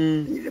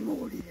 Nile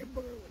mugulire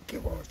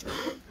kigosho.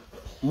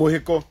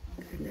 Muhiko.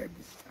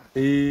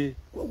 Nebista.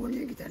 Kogo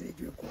nyingitane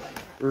jwe ko.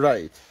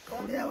 Right.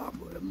 Kaulia wa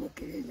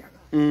mukirenyaga.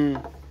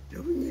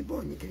 Ndio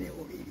nyimbo nyingine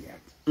uliria.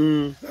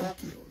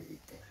 Sauti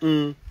ulite.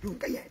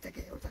 Dunga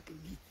yatake utake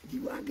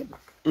diwange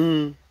maka.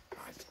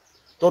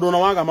 Tondu na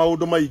waga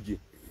maundu maingi.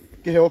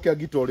 Kiheo kia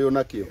ngito ri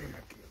onakio.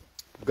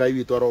 Ngai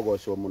witu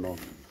arogocwo muno.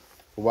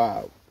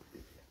 Wow.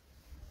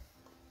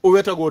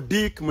 Uwetagwo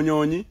Dick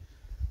Munyonyi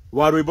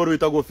wa rwimbo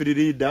rwitagwo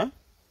Firirida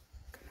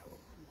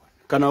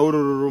kana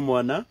urururu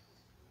mwana.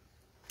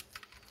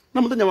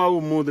 Na muthenya wa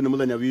umuthi ni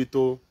muthenya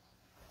witu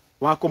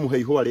wa kumuhe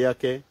ihua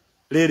riake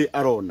riri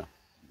arona.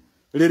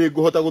 Riri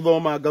nguhota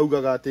guthoma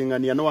ngaugaga ati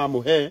ng'ania no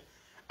wamuhe.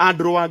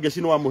 Andrew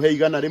Wangeci no wamuhe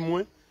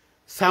 100.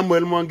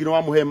 Samuel Mwangi no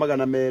wamuhe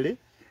 200.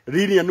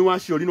 Lilian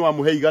Waciori no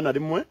wamuhe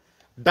 100.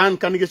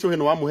 Duncan Gicuhi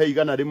no wamuhe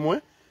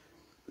 100.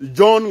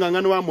 John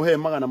Ng'ang'a no wamuhe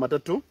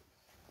 300.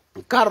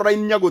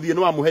 Caroline Nyaguthie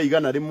no wamuhe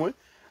 100.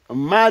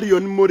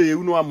 Marion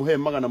Muriu no wamuhe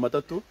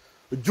 300.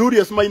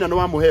 Julius Maina no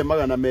wamuhe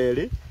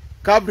 200.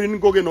 Cabrin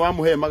Ngoge no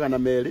wamuhe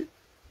 200.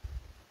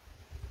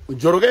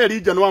 Njoroge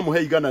Elija no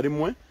wamuhe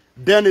 100.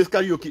 Dennis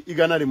Kariuki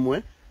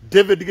 100.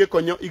 David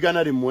Gikonyo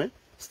 100.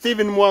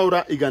 Stephen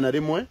Mwaura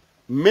 100.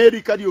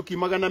 Mary Kariuki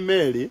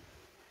 200.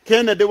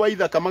 Kennedy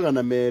Waithaka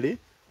 200.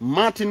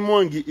 Martin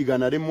Mwangi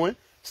 100.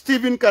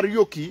 Stephen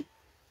Kariuki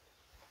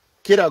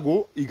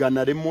Kirago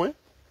 100.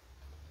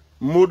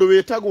 Mundu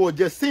wetagwo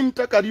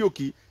Jacinta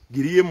Kariuki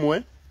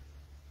 1,000.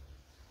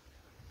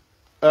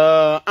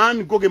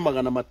 Ann Ngoge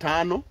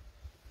 500.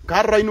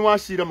 Caroline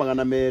Wachira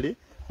 200.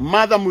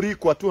 Mother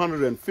Murikwa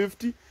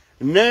 250.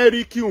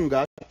 Neri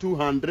Kiunga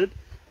 200.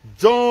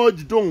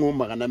 George Dongo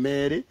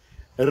 200.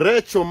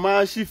 Rachel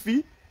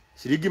Mashifi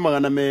shiringi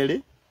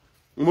 200.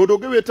 Mundu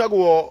ungi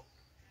wetagwo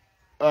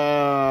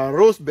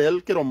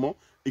Rosebell Kiromo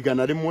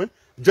 100.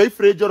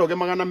 Joyfrey Joroge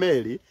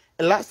 200.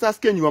 Elastas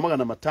Kenyua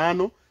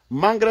 500.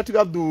 Margaret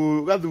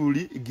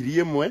Gathuri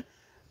 1,000.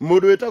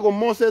 Mundu wetagwo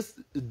Moses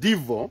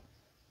Divo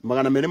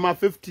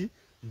 250.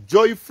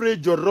 Joyfrey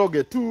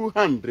Joroge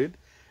 200.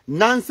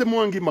 Nancy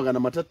Mwangi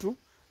 300.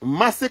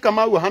 Mase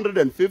Kamau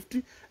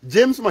 150.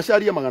 James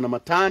Masharia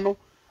 500.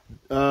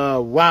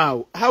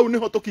 Wow, hau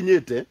niho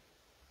tukinyite.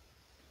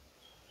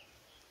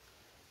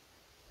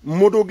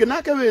 Mundu ungi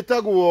nake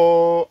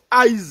wetagwo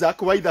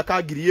Isaac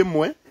Waithaka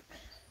 1,000.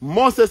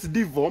 Moses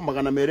Divo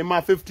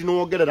 250 no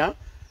wongerera.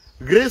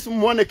 Grace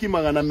Mwaneki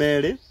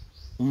 200.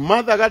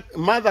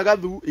 Martha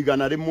Gathu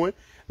 100.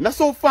 Na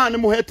so far ni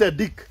muhete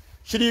Dick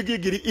shiringi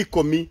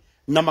 10,000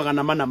 na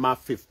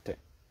 450.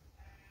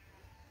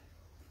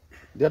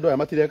 Ndio ndo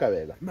amatireka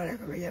wega.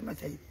 Mareka ya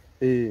matairia.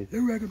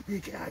 Riu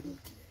agipikira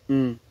nyiti.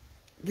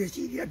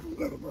 Ngeciria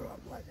ndungero mora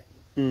mwaza.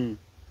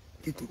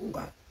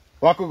 Kitunga.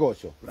 Wako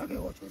gocho. Wake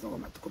gocho so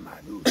matuko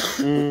madu.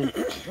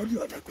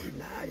 Ndio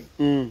atakulinari.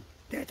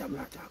 Teta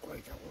mrata kwa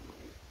itawo.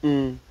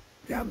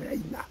 Yamra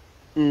ina.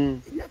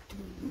 Ina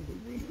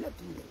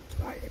tundu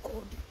twaye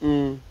kodi.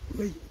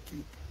 Wei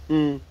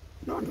kitu.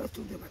 No ndo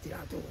tundu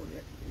matirato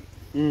ole.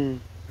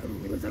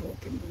 Ruweza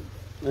kokembu.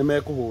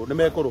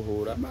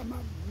 Nemekuruhura.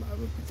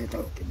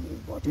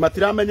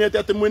 Matiramenyete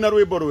ati mwina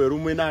rwimbo rweru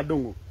mwina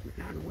ndungu.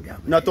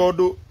 na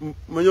tondu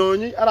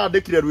Munyonyi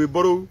arandikire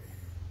rwimbo ruu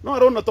no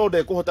arona tondu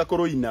ekuhota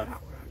kuruina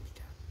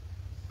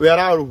we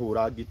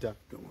araruhura ngita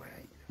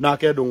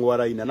nake Ndung'u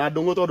araina na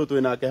Ndung'u tondu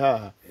twinake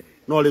haha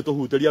no ri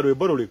tuhutiria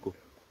rwimbo ruriku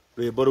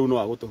rwimbo ruu no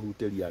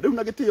agutuhutiria riu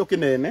na gitio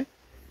kinene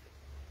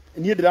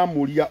nie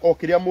ndiramuria o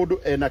kiria mundu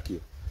enakio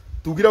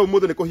tugira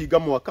umuthi ni kuhinga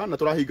mwaka na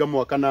turahinga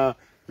mwaka na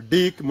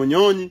Dick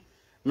Munyonyi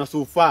na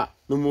sofa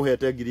no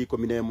muhete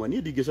 11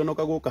 nie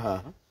ndingiconoka guka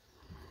haha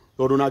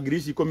tondu na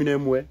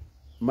 11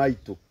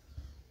 maitu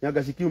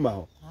nyanga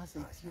cikiumaho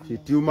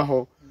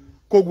citiumaho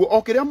koguo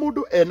o kiria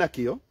mundu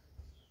enakio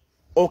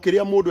o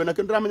kiria mundu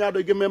enakio ndiramenya andu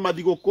ingi me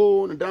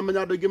mathiguku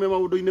ndiramenya andu ingi me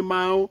maundu-ini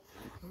mao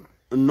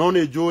no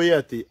ni njui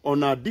ati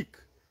ona Dick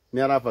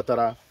ni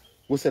arabatara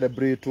gu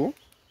celebrate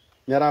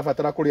ni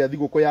arabatara kuria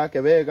thiguku yake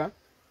wega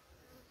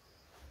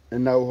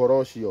na uhoro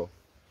ucio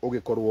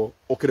ugikorwo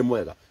ukiri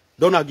mwega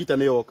ndona ngita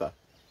ni yoka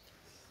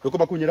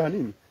ndukuba kunyira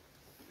hanini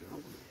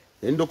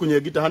ndo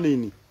kunye ngita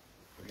hanini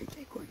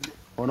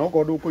ona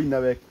uko ndukuina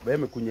we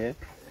mekunye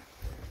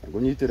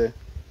ngunyitire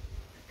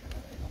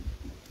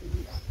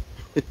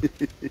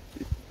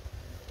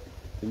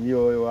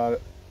nyo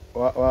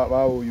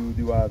wa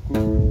uyuthi waku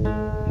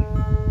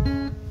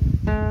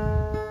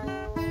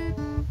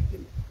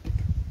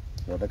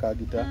ndaka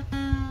ngita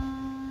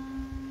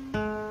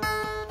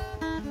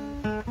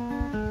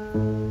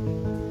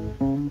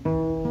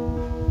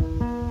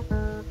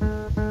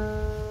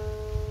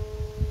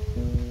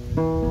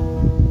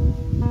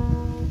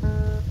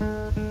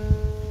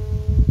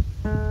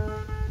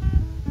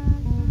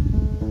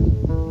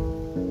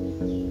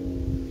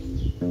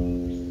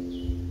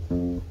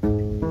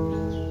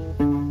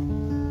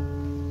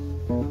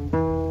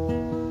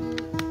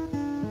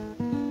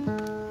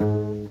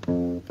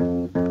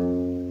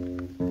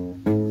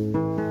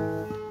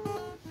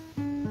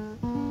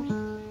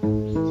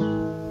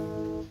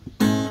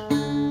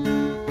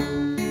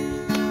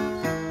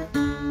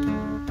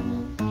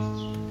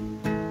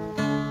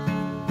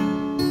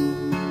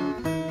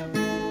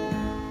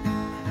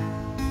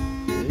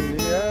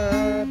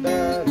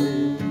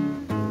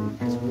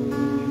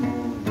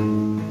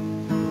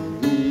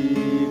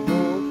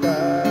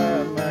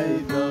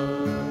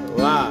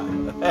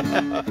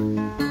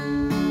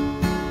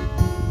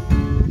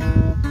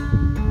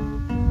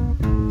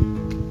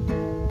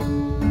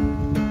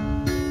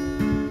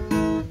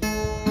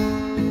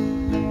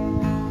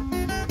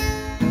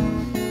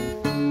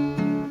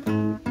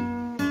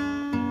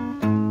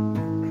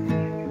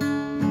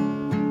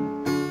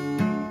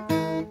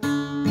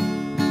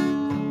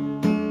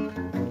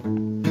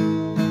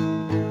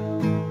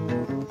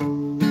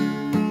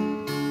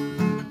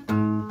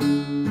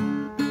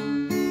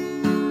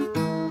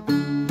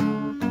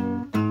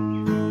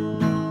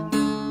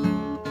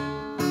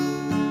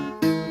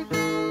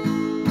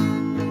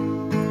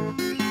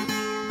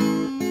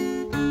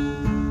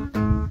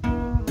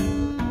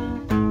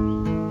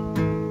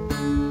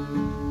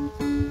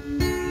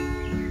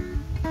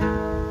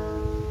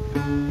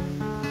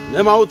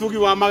Nema utugi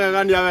wa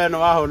magegania we no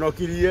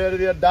wahonokirie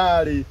riria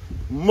ndari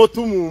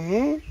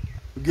mutumumu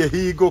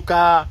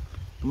ngihinguka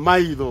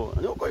maitho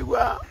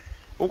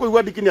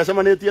ukoigua Dick ni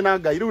acemanitie na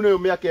Ngai riu ni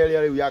miaka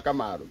eri riu ya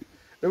Kamaru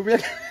riu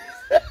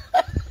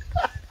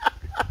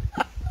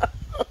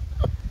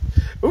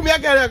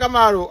miaka eri ya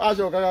Kamaru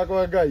acokaga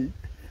kwa Ngai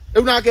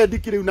riu nake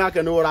Dick riu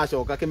nake no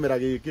uracoka kimera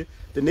giki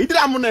ti ni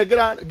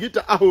ndiramunengera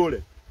ngita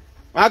ahure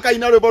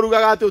akaina rwimbo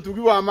rugaga ati utugi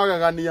wa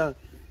magegania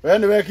we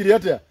ni wekire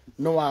atia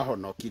no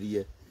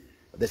wahonokirie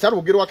Desa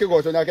rugirwa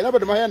kigoco nyake nyamba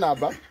ndimahe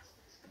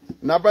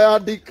namba ya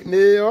Dick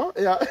niyo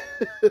ya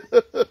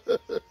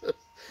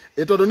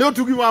itondo ni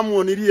utugi wa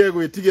muonirie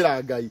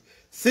gwitigira Ngai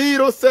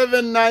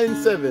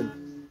 0797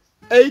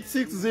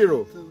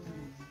 860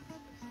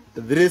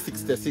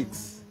 366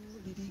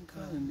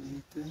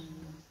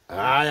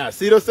 aya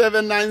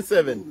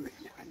 0797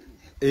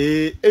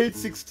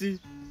 860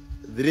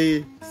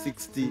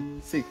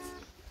 366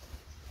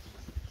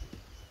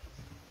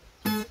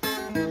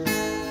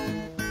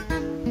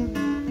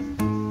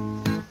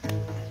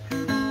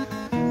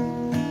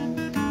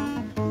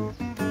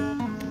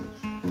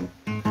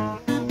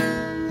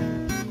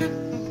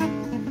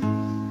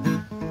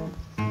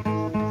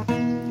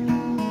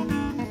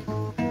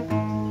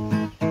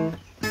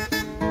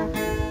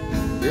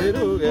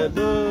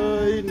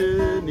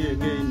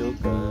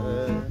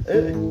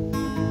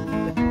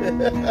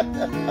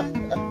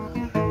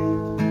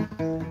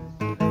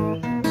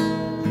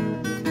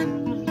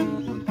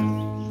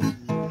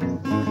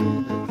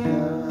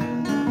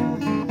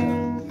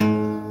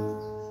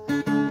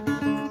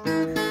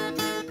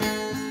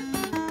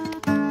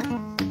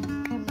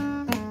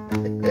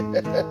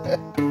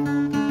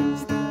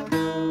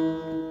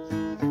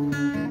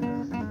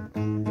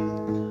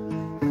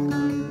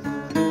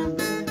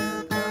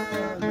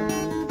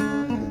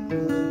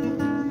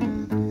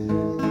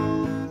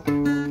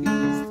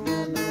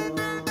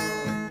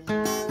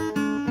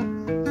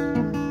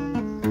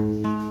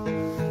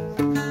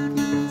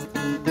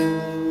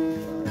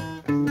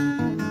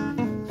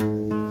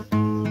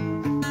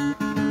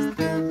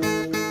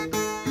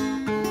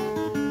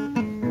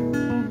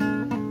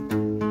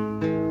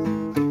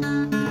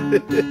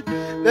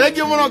 Thank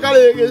you,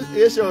 Monokale.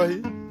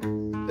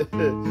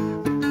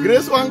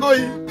 Grace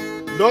Wangoi,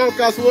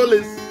 Dorcas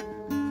Wallace.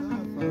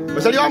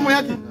 Masali wa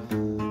Moyaki.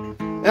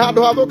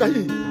 Hado hado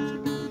kahi.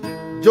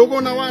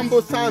 Jogo na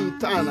Wambo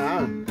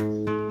Santana.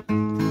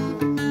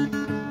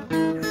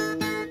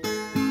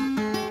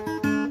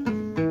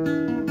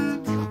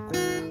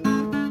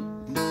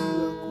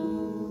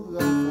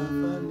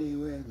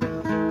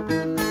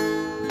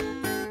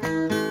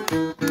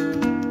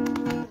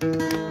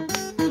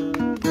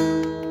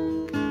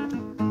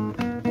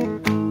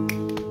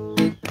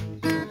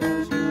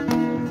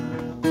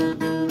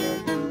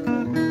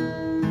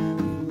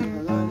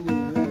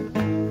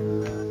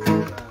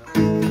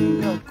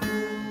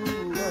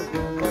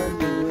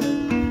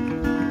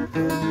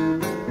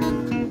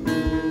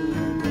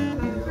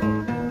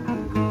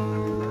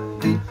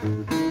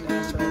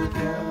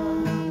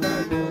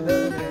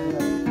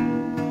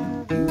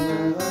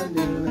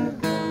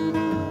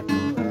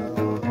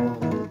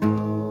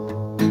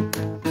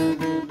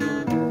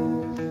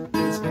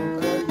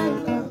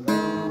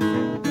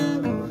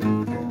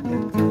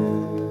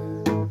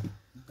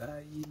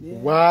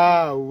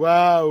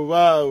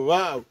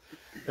 Wow.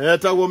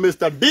 Eta wo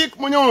Mr. Dick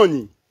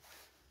Munyonyi.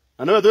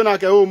 Anawe tuena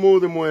ke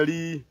umuthi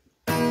mweli.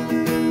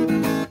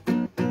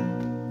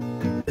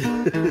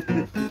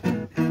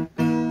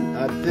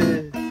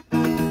 Ate.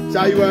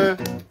 Chaiwa.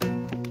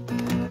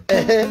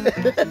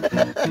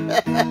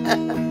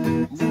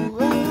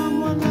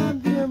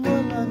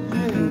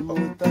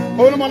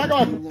 Hola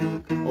manaka.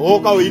 Oh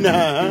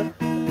kawina.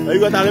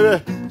 Aiwa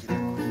talebe.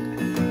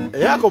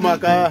 Yako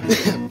maka.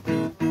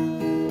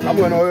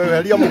 Kamu no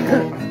wewe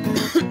mko.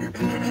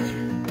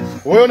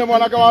 Oyo ne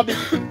mwanaka wa Dick.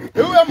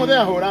 Ewe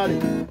muthea horari.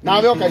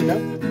 Nawe okaina.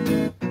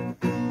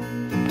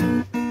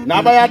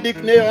 Namba ya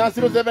Dick ne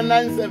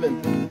 0797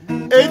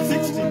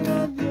 860.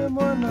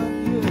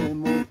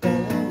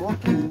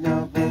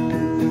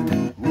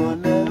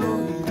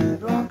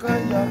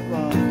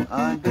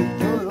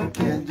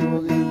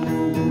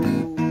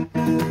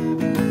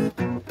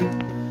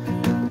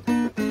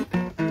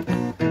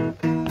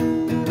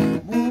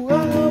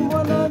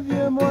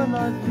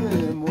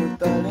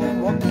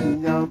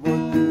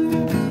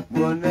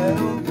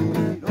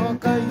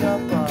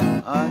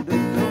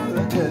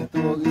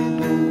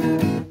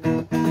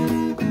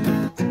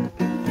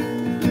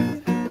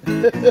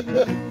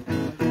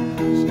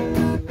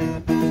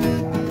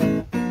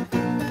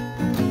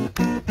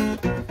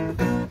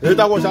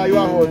 Esta cosa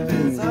iba a joder.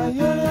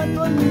 Sayore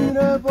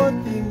tonire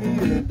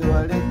botimi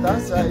doale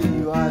tasa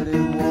iwale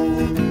mo.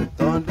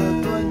 Tondo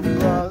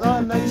tonjua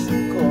gana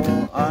isiko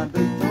ando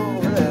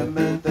itore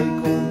mente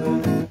kondo.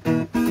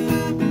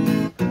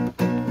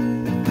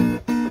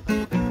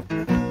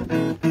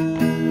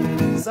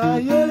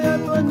 Sayore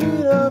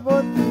tonire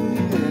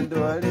botimi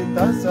doale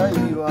tasa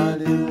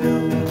iwale mo.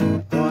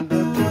 Tondo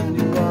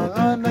tonjua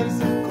gana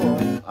isiko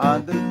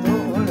ando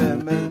itore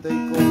mente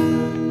kondo.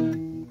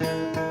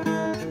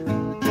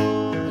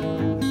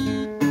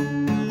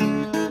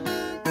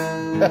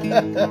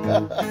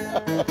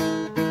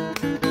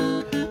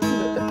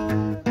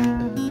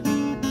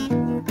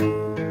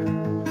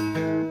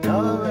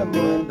 Nawe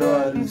mundo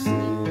arusi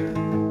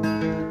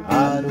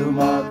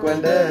aruma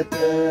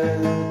kwendete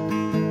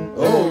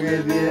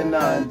ogethie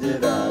na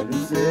njira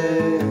arusi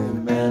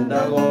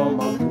mendago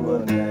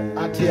makuone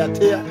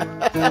Atia.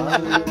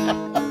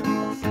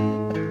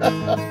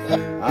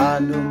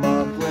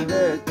 aruma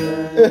kwendete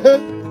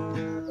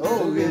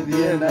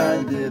ogethie na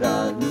njira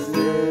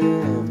arusi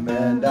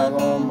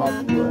mendago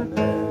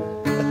makuone.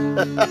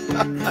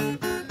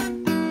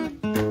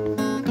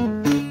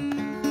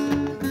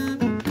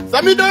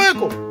 Samido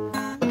eko.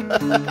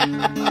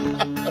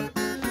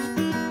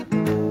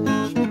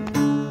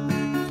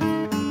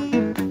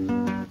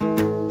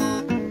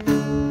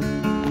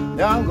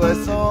 Yango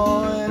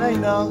eso era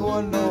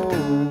inagono.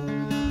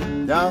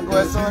 Yango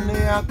eso ni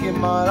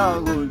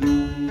akimaragoli.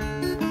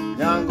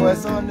 Yango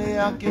eso ni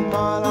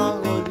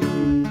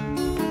akimaragoli.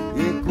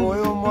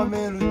 Ikoyo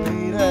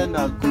mamerutire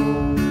nako.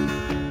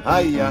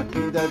 Haya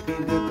kida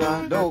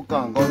pindeka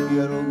doka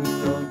ngobiero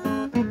gito.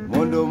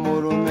 Mondo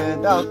murume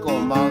dako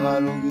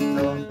magaru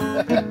gito.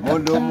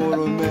 Mondo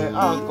murume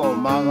ako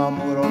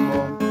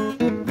magamuromo.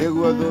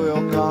 Dego doyo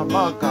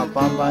maka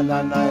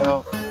pambana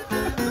nayo.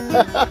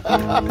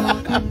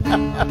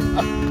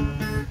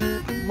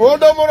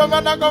 Mondo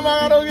murume dako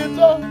magaru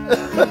gito.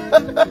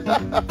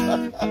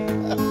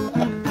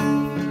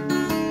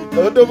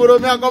 Mondo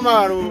murume ako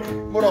magaru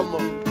muromo.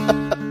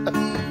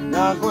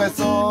 Yango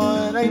eso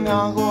era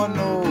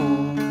inagono.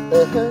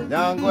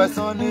 Yango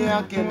eso ni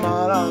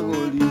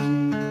akimaragoli.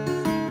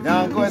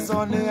 Yango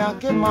eso ni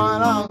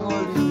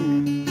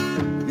akimaragoli.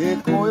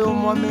 Gikoyo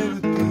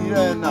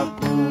mamerutire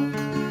nako.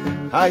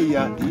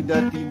 Haya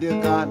ida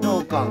tideka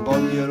doka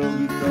ngomiero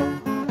gito.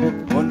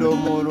 Mondo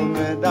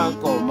murume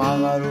dako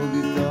magaru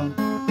gito.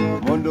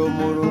 Mondo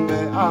murume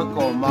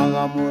ako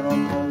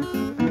magamuromo.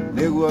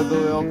 Niguo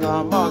doyo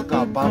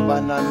maka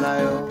pambana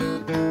nayo.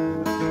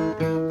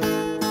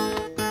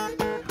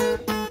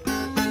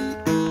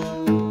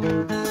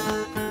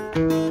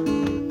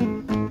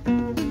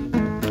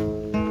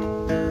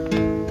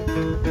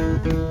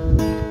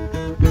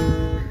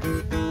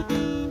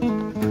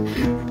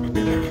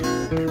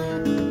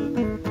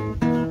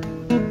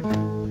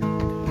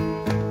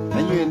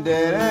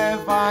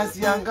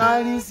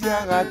 ngari cia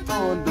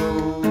Gatundu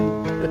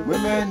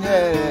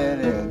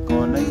mwimenyerere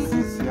kona ici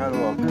cia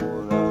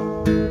Rwakura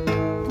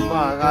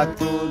kuma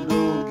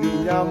Gatundu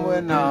nginya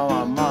mwena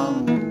wa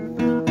Mangu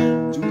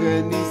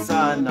njugeni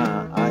sana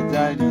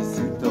ajali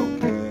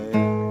sitoke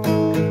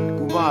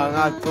kuma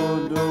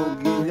Gatundu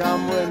nginya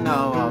mwena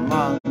wa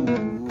Mangu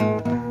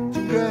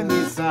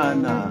njugeni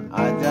sana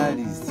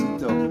ajali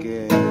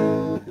sitoke.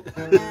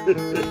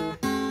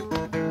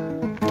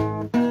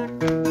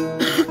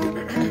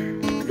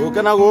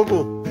 Kana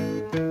gogo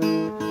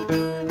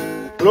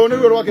lo ne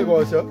rwa ke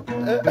gocho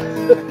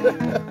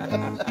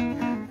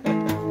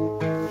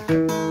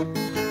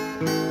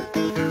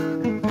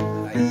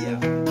aya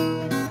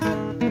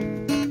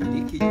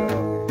ikiyo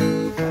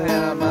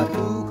aya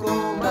matuko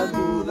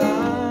maguda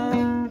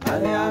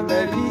aya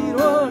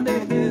meliro ne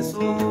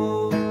Yesu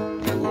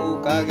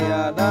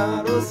ukagya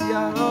na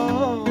rosiano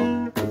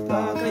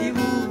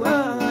utakaibua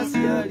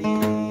asiali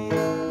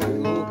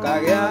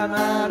ukagya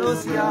na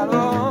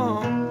rosiano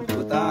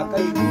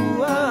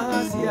kaigua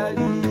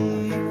asiali.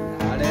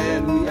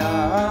 Haleluya,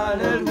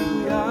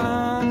 haleluya,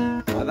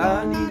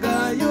 madani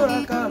gayura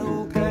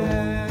karuke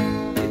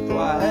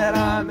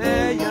itwahera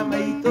meya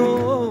maito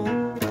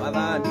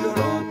madani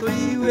oroto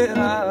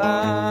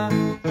iwerara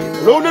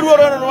Rune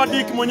rwara no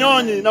Dick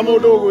Munyonyi na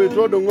mundu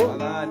gwitwo Ndungu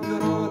madani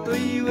oroto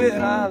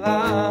iwerara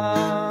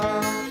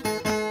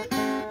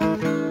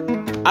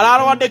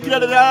ararwa ndekire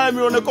rira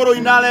miro ne koro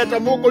inaleta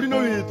mukurino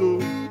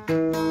witu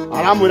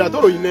aramwira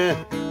turuine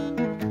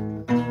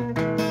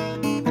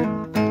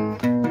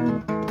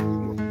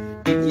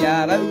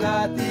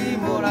Yarangati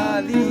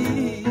morali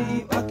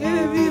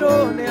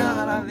bakeviro ne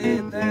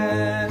aravete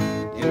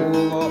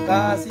yugo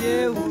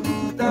kasie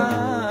uruta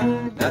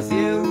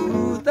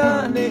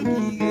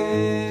nekige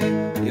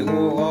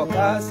yugo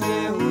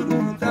kasie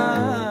uruta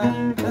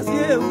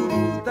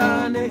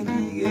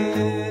nekige.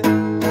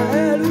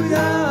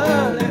 Haleluya,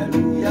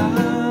 haleluya,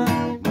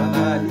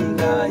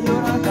 malalinga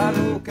yora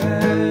karuke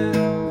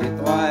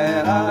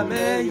itwaera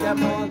meya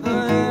mode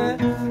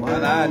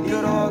malani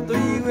roto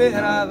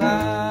iwerada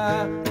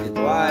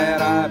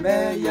Waera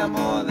meya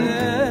mode,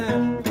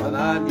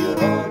 madani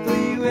roto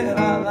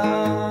iwerada.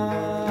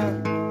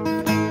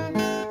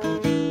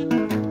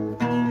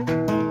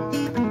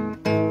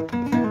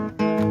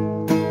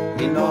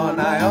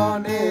 Inona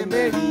yone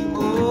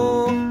merimo,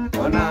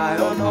 ona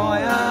yono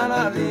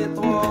yara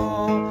leto.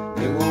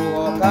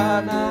 Ego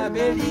kana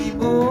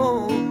merimo,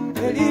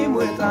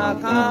 merimo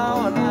etaka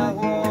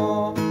onago.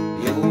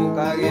 Ego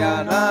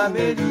kagiana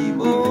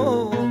merimo,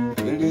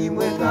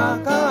 merimo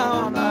etaka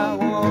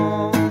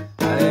onago.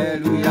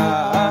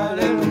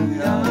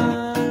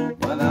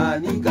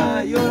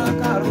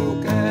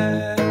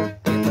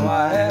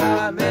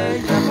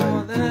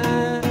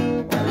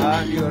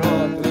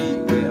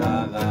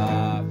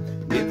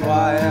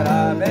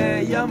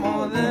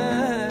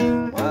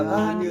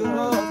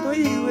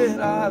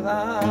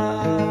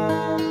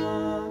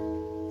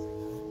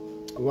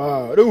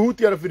 Wow, ru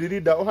huti ara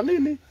Firirida o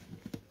hanini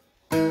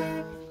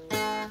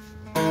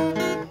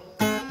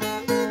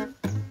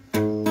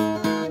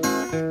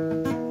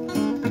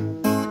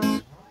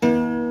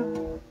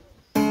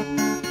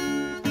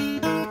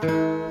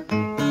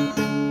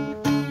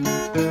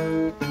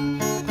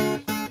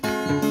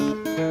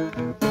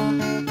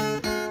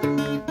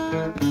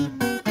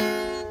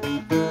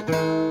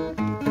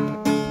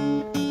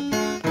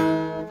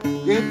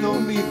Esto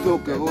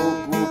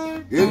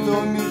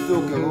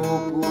mito que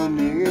goku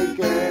nige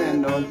que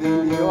no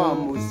diyo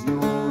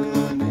amusio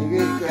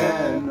nige que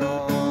no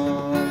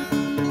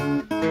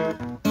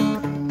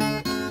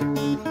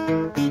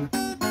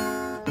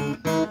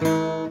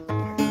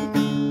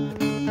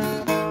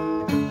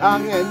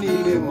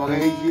Angelile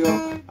moreio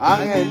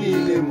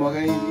Angelile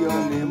moreio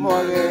ne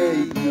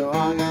moreio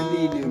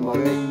Angelile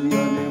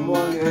moreio ne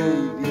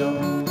moreio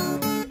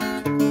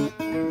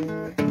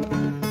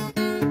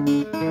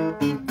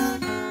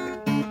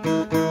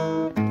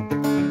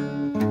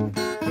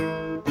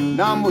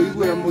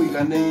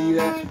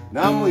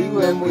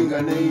Namuigwe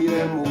muiganeire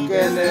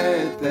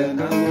mukenete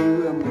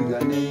Namuigwe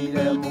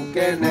muiganeire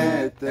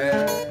mukenete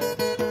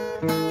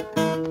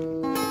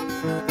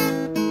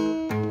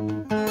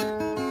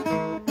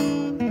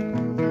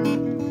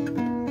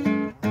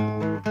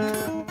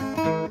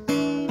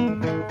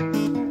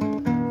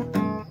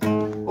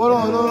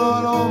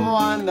Orororo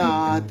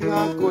mwana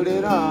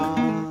tigakurira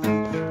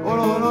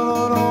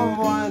Orororo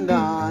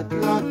mwana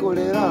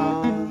tigakurira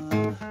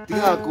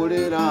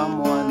Tigakurira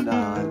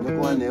mwana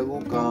nyokwane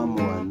guka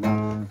mwana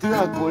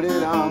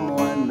Tigakurira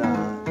mwana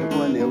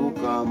nyokwane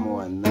guka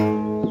mwana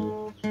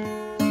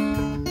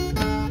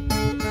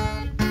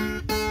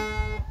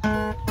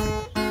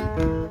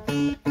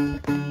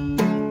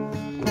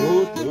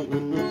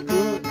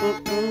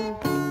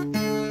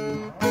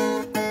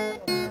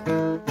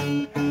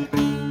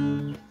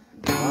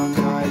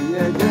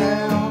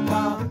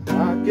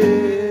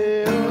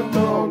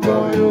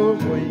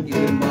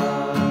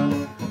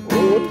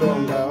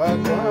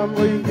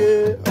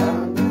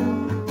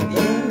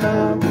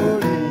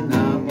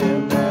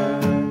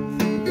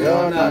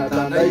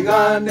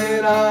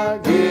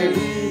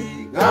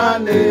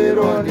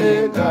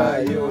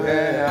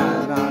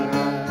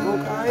uheanaga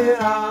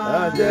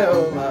mukaira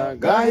Jehova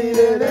Ngai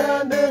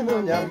rĩrĩa ndĩ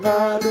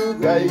mũnyamaru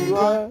Ngai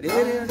wa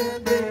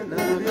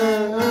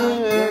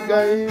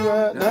Ngai wa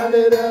na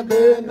rĩrĩa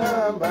ndĩna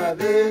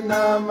mathĩna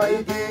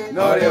maingĩ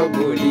no rĩo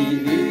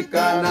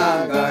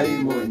ngũririkana Ngai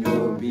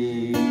mũnyũmbi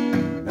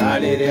na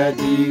rĩrĩa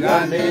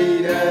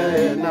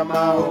njiganĩire na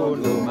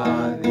maũndũ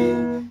mathĩ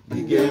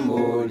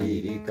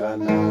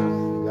ndingĩmũririkana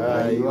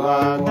Ngai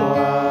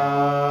wakwa.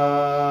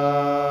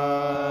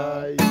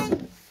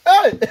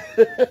 Hey!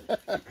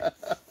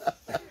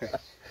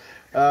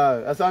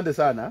 Asante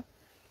sana.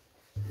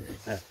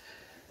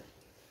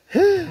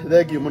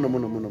 Thank you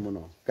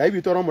muno. Kai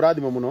bitu ro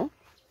murathima muno.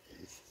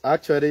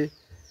 Actually,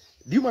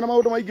 diuma na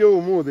maundu maingi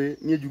umuthi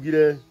nie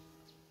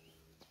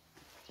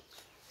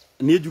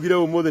jugire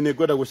umuthi ni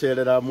kwenda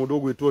gucerera mundu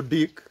gwitwo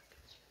Dick.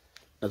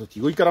 Na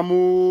tutiguikara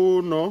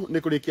muno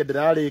ni kurikia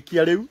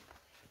ndirarikia riu.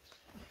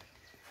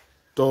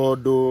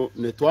 Tondu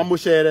ni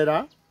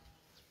twamucerera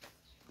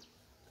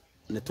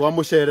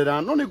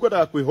no ni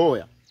kwenda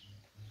kwihoya.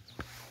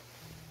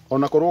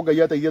 Ona korwo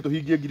Ngai ateithia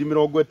tuhingie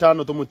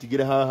 50,000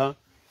 tumutigire haha.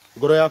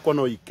 Ngoro yakwa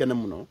no ikene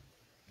muno.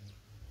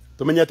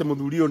 Tumenye ati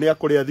muthuri uyu ni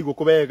akuria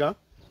thiguku wega,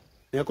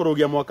 ni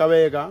akurugia mwaka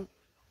wega.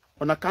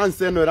 Ona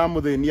cancer eno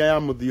iramuthinia ya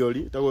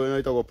muthiori,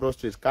 itago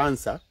prostate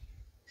cancer.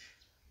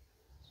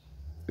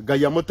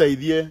 Ngai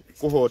amuteithie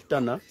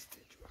kuhotana.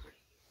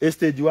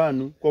 Stage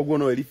 1 koguo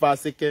no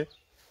irifasike.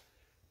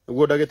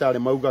 Uguo ndagitari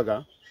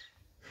maugaga.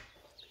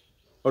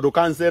 Odo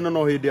cancer eno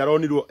no hindi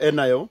aronirwo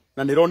enayo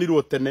na ni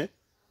ronirwo tene.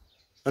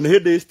 Na ni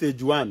hindi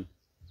stage 1.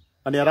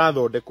 Ani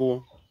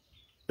arathondekwo.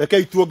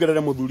 Rekei tuongerere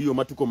muthuri uyu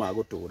matuko ma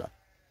gutura.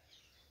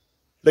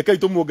 Rekei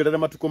tumuongerere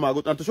matuko ma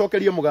gutura. Na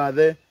tucokerie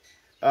mugathe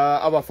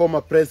our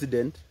former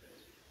president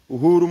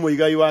Uhuru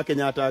Muigai wa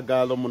Kenyatta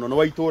ngatho muno no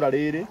waitura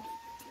riri.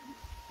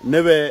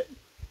 Newe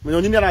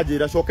munyonyi ni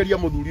aranjira cokeria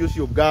muthuri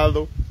ucio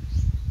ngatho.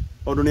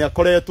 Ondu ni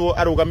akoretwo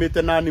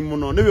arugamite nani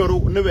muno.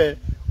 Niwe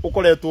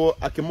ukoretwo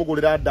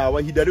akimugurira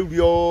ndawa ihinda riu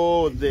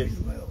riothe.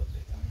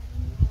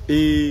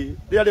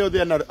 Ria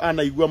riothe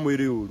anaigua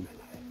mwiri uru.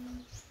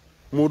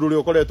 Mundu uri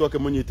ukoretwo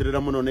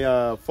akimunyitirira muno ni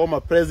a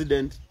former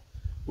president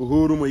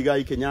Uhuru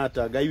Muigai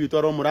Kenyatta. Ngai witu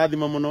aro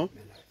murathima muno.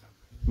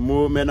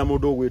 Mena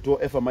mundu gwitwo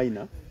Efa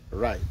Maina.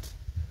 Right.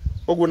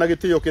 Oguo na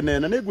gitio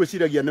kinene ni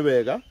ngwiciragia ni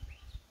wega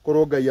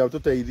korwo Ngai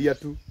atuteithia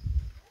tu.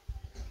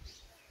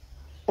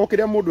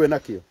 Okiria mundu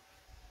enakio.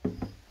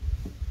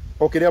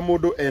 Okiria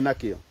mundu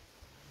enakio.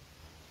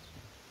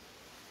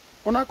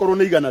 Ona korwo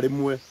ni igana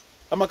rimwe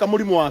ama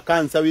kamurimu wa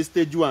cancer wi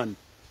stage 1.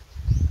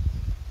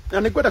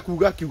 Na ni kwenda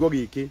kuga kiugo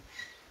giki.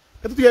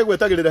 Tutige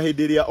gwetagirira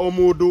hindi iria o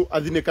mundu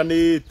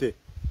athinikanite.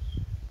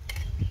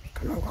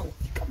 Kana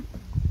ugaguthika.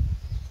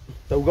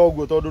 Tauga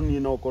uguo tondu ni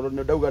no korwo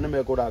ndauga ni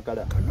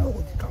mekurakara. Kana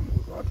uguthika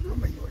mundu andu no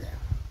maiyore.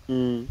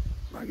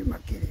 Magi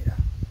makirira.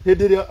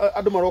 Hindi iria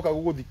andu maroka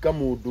guguthika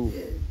mundu.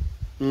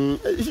 Ni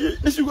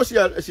ciugo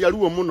cia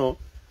ruo muno.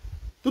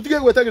 Tutige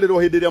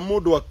gwetagirira hindi iria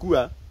mundu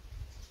akua.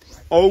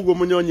 O uguo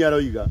munyonyi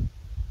aroiga.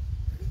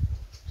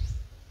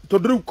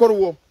 Tondu riu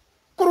korwo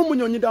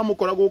munyonyi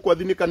ndamukora guku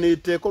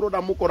athinikanite korwo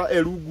ndamukora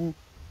erungu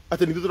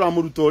ati nithu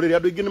turamuruta riri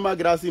andu ingi ni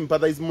magira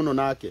sympathize muno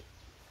nake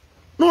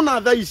no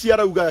na tha ici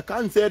arauga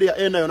cancer ria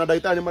enayo na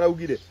ndagitari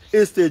maraugire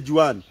stage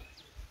 1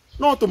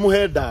 no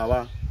tumuhe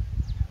ndawa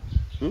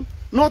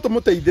no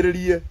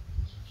tumuteithiririe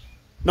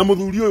na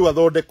muthuri uyu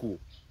athondekwo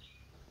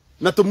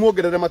na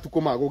tumuongerere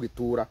matuko ma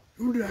gugitura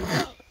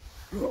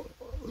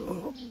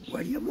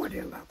Waria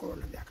mwade ngakorwo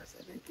na miaka 71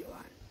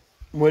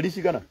 mweri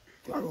cigana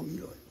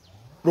twarugiro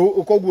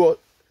koguo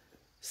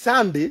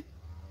Sunday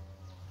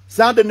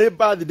ni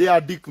birthday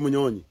ya Dick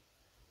Munyonyi.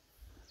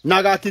 Na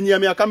agakinyia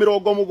miaka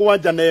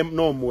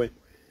 71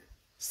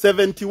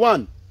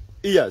 71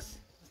 years.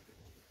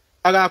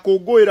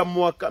 Agakungwira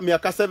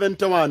miaka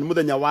 71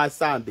 muthenya wa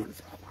Sunday.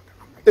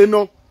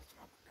 Ino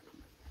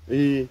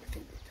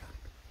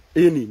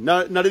ini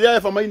na riria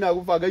Efa Maina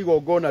gubanga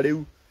igongona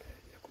riu.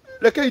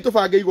 Rekei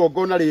tubange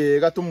igongona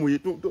riega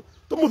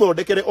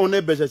tumuthondekere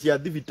one mbeca cia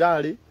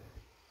thibitari.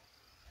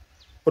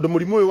 Odo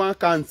murimu uyu wa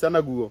cancer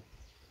naguo.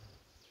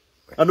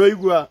 Ano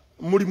igua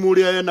murimu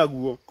uria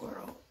enaguo.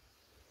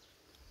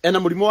 Ena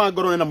murimu wa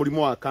ngoro na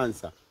murimu wa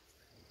cancer.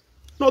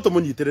 No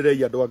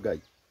tumunyitirire andu a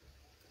Ngai.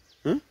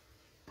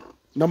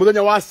 Na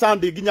muthenya wa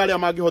Sunday ginya aria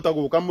mangihota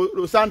guka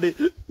Sunday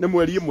ni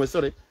mweri 1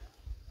 sorry.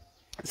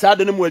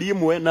 Sunday ni mweri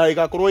 1 na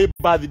igakorwo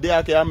birthday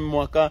yake ya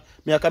miaka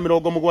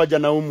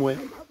 71.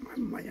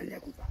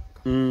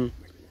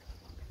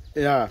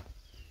 Yeah.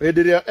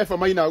 Endiria Efa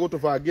Maina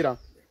agutubangira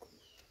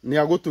ni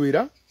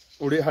agutwira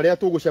uri haria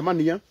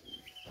tugucemania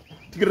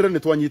tigirira ni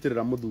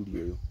twanyitirira muthuri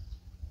uyu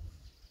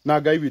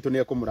na Ngai witu ni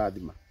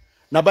akumurathima.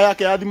 Namba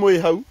yake ya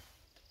thimu hau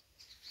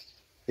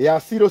ya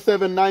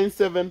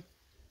 0797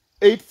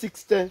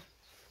 860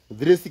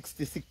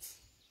 366.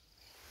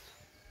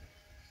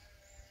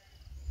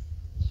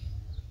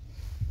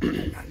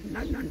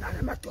 Na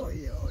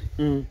matoi yo.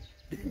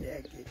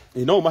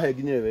 No mahe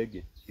ginye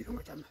wegi.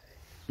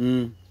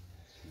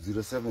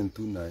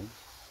 0729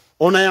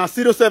 Ona ya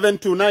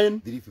 0729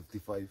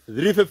 355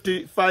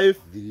 355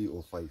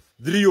 305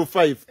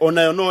 305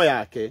 ona yo no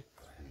yake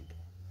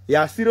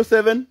ya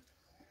 07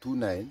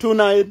 29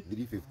 29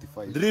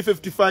 355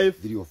 355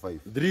 305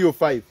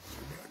 305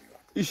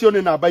 icio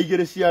ni namba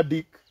igiri cia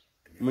Dick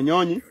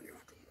Munyonyi.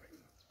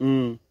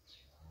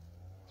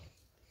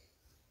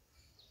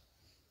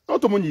 No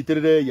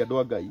tumunyitirire ya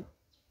andũ Ngai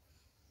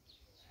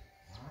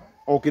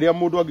o kiria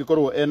mundu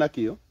angikorwo ena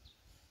kio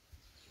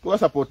tuga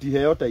support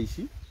heo ta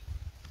ici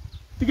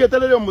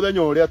tigeterere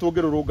muthenya uria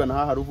tungirurungana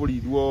haha ruburi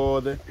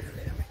ithuothe.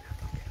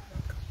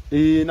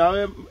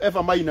 Nawe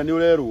eba maina ni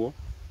urerwo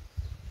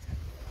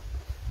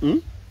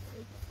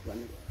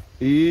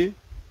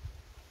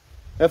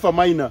eba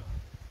maina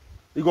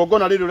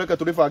igongona riri reke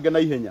turibange na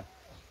ihenya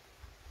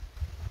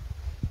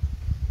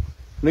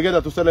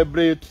nigetha tu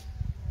celebrate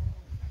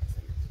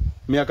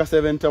miaka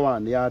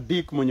 71 ya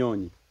Dick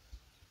Munyonyi.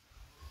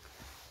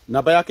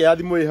 Namba yake ya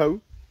thimu ĩ hau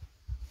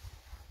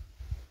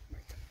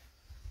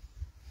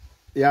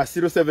ya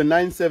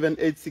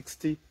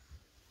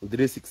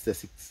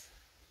 0797860366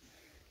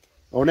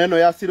 ona ĩno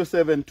ya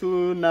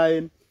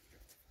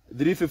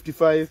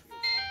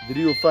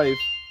 0729355305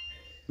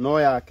 no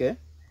yake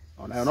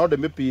ona no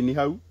ndĩmĩpini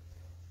hau.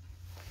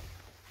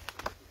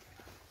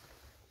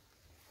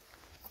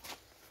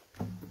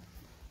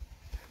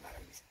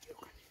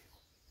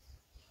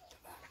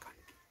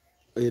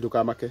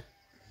 Ndukamake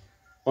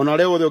ona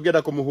rĩu othe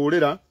ũngĩenda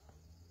kũmũhũrĩra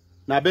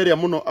namba ĩrĩa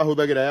mũno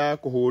ahũthagĩra ya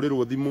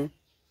kũhũrĩrwo thimũ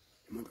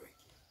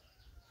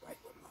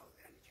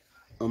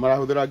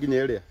marahũthĩra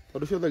nginya ĩrĩa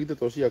tondũ ciothe gitĩ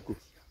to ciaku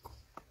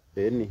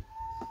ĩni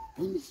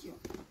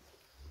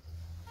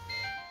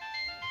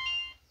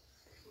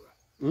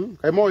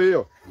kaĩ moĩ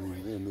ĩyo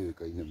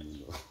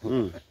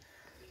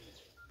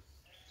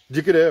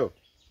njĩkĩre ĩyo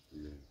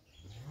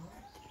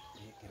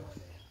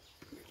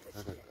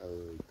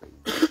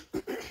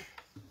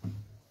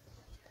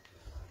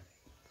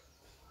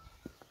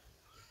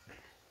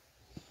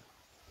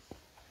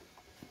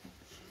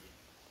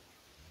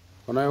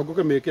ona yo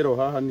ngũkĩmĩkĩra o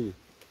haha niĩ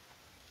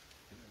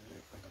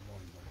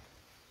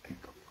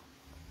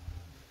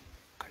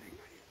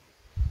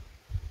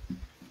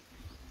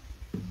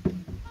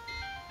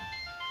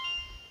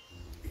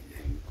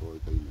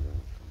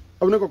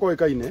au nĩko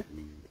koĩkaine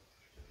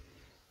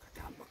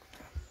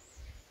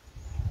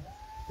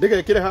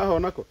ndĩgekĩre haha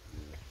onako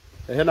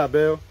ehe namba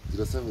ĩyo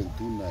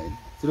 0729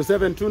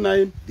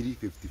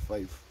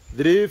 355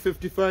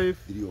 355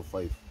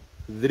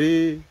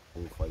 305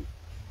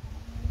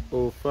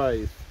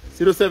 305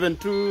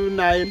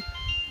 0729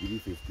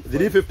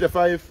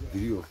 355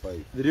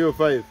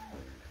 305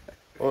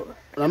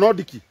 na no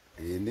Diki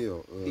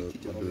nĩyo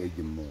andũ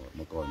aingĩ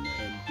makona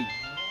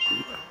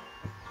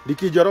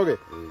Diki Njoroge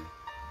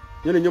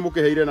nĩ nĩ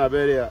mũkĩheire namba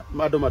ĩrĩa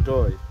andũ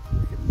matoĩ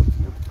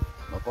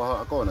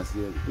akona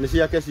cierĩ nĩ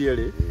ciake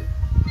cierĩ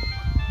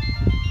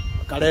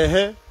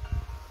karehe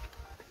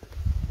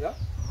ya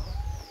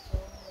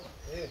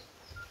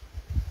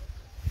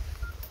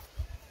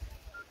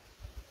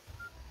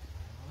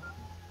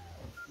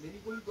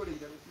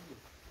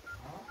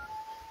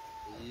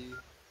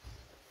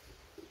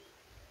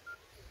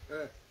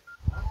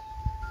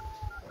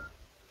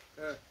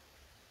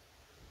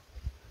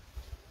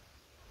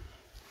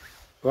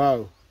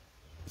wow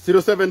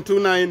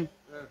 0729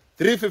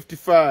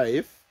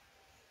 355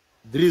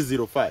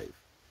 305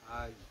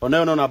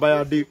 ona no namba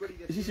ya Dick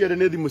ici cierĩ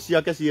nĩ thimũ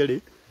ciake cierĩ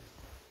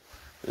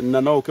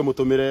na no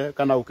ũkĩmũtũmĩre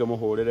kana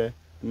ũkĩmũhũrĩre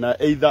na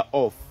either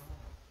off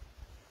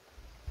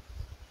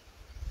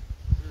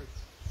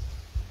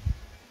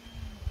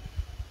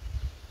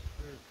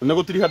nĩ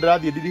gũtiriha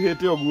ndĩrathiĩ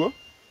ndirihĩte ũguo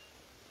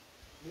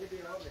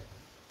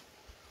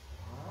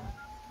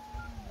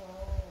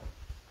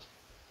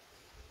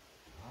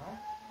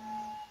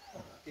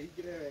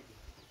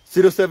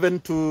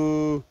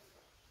 0729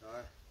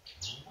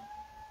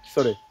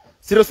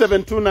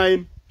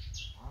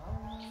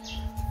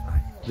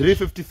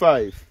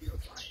 355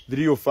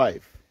 305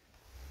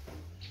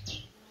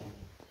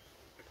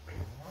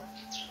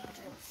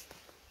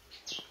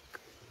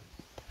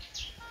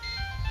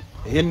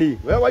 Heni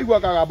we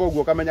waigua kagamba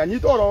ũguo kamenya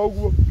nyita oro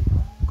ũguo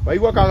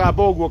waigua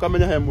kagamba ũguo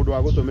kamenya he mũndũ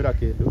wa gũtũmĩra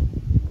kĩndũ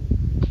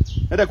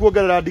ende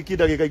kuongerera Diki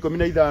ndagĩka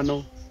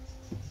 15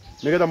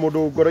 nigetha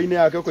mũndũ ngoro-inĩ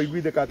yake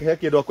ũkũiguithĩka atĩ he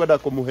kĩndũ akwenda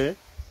kũmũhe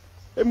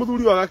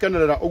mũthuri wa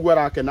gakenerera ũguo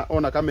arakena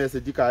ona ka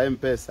message ka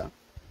M-Pesa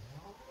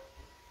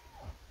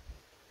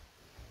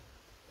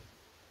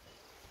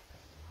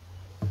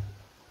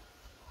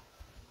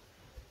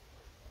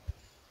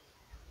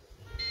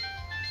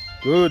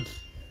good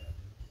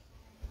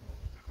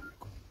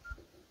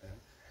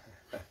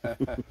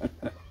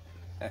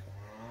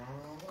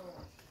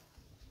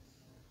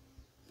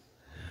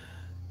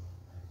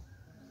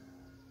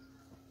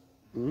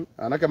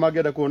anake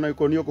mangĩenda kuona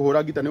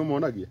kũhũra ngita nĩ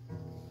ũmonagia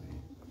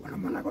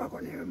mwana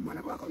gwakwa no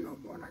monagia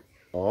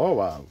oh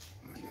wow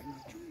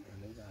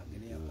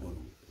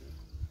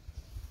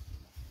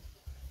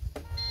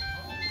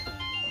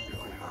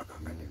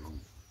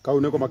kau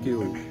nĩko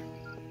makiũĩ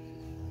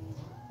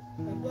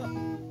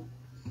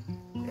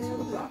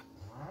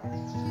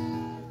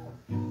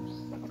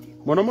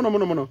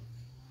Mono.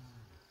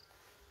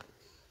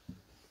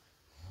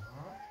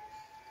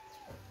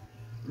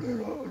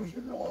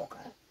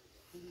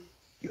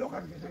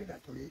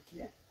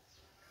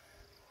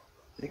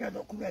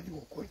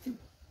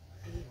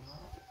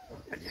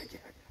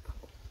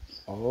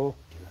 Oh.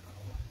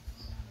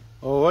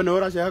 Oh, no,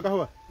 ora siya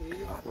kahwa.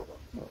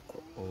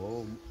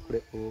 Oh,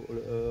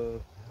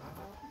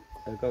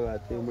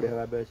 kagati umuri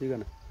hagabe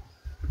sigana.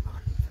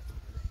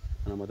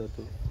 Ana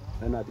matatu.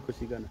 Ana tiko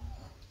sigana.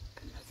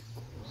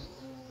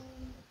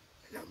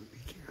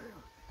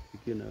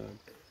 Ikina.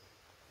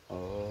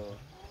 Oh.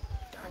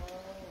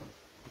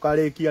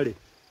 Kale kiale.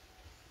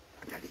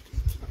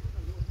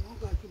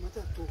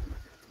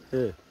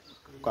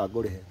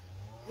 Kagore.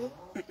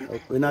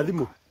 Wena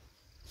thimu.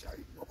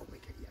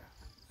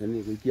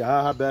 Ni gwikia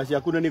haha mbeca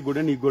ciaku ni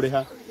ngure ni ngure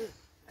ha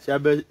cia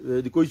mbe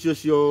thikũ icio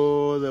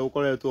ciothe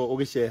ũkoretwo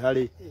ũgĩceha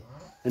rĩ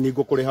ni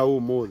ngũkũrĩha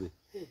ũmũthĩ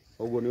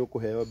ũguo nĩ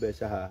ũkũheo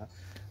mbeca haha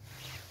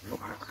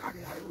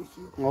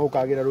no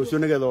ũkagĩra rũciũ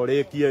nĩgetha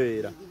ũrĩkie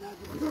wĩra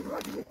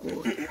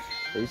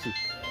ici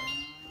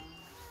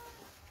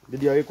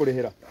ndio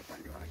agĩkũrĩhĩra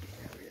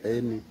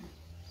eni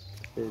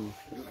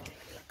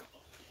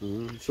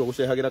cio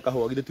gũcehagĩra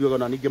kahũa githĩ tuoga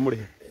na ningĩ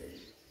mũrĩhe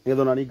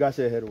nĩgetha na ningĩ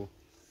ngaceherwo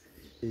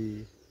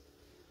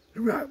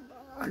Lua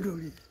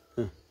anduri.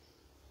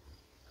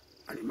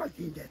 Ani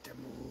matindete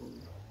mu.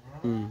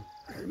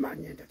 Ani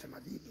manyendete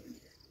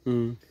mathithirire.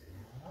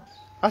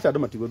 Acha andũ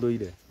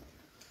matigũthũire.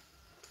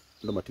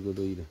 Andũ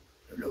matigũthũire.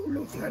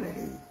 Lo tigane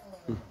ri.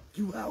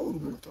 Kiwa uru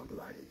mu tondu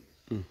wari.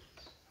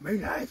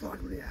 Maina ito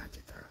anduri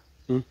yachitara.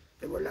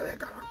 Ego la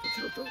weka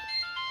kuchito.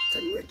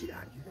 Tani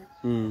wekirani.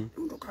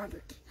 Ndo kande.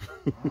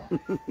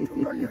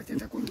 Ndo ni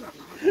ateta kuiwa.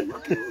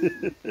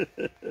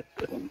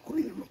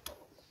 Kuiwa moto.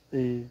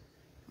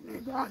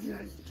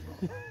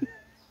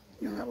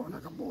 Yang awak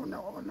nak kabur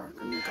nak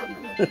kami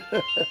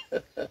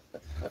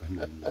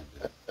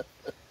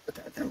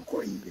tak tahu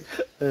kau ini.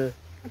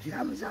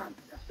 Dia macam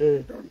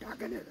don't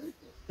tak ada.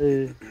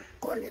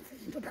 Kau ni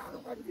itu dah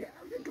lakukan dia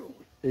itu.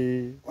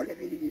 Kau ni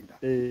Firirida.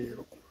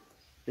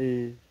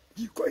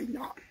 Jika ini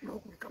nak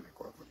kami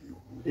kau pergi.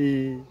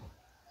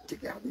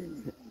 Jika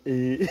ini.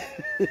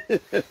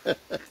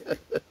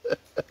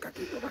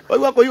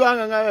 Oiwa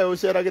kuiwanga ngawe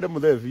uceragire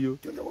muthebiu.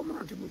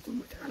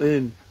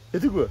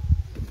 Etigwo.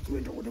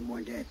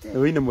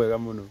 Wĩ nĩ mwega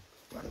mũno.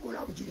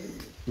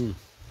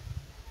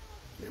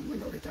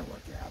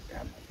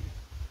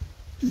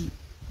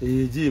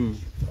 Jim.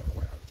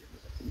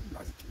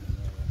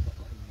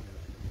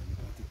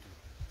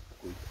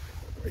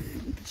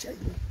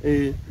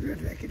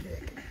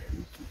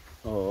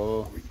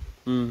 Oh.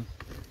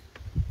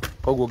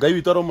 Koguo Ngai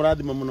witũ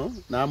aromũrathima mũno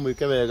na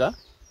amwĩke wega.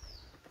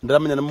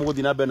 Ndiramenya nĩ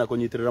mũgũthiĩ na mbere na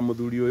kũnyitĩrĩra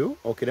mũthuri ũyũ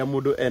o kĩrĩa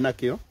mũndũ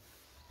enakĩo.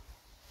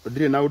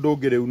 Ndirĩ na ũndũ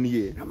ũngĩ rĩu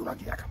niĩ.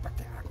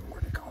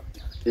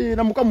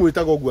 Na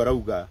mũkamwĩtaga ũguo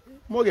arauga.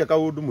 Mwagĩa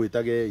kaũndũ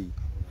mwĩtagei.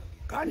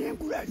 Kani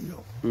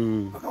ngurario.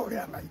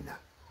 Makaũrĩa maina.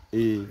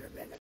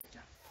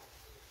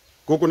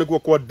 Gũkũ nĩkuo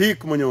kwa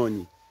Dick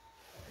Mũnyonyi.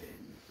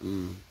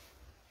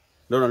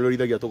 Ndona nĩ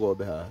ũrĩithagia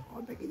tũgombe haha.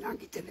 Ng'ombe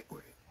ginyangite nĩ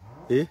kũrĩ.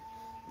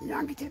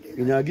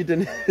 Ginyangite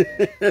nĩ.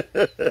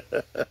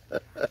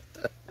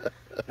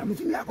 Na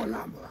mũtumia yako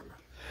na mbanga.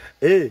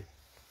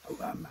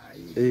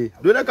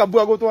 Ndwĩre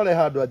kambua gũtware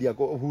handũ athia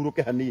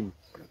ũhurũke hanini.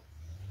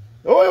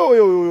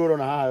 Ũyũ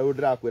ũrona haha ũyũ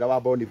ndĩrakwĩra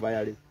wa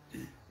bonfire rĩ.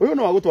 Ũyũ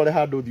no agũtware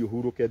handũ ũthiĩ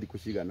ũhurũke thikũ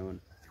cigana ũna.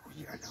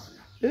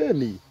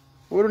 Ni.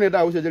 Ũyũ nĩ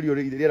nda gũcenjerio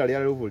rĩera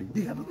rĩa rũbũri.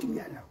 Ndiga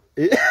mũtumia nao.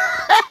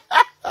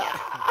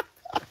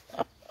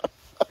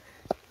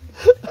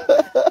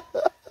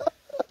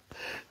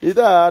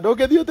 Ita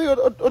ndũkĩthiĩ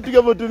ũtige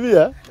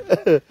mũtumia.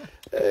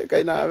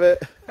 Kai nawe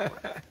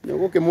nĩ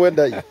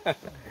ũgũkĩmwenda i.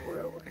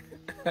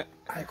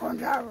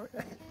 Aikondao.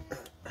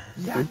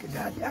 Yake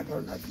dadi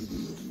akona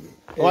firingi.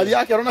 Wathi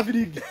yake arona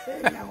firingi.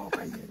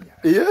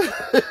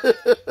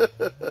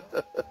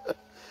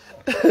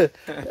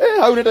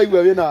 Hau nĩ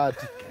ndaigua wĩna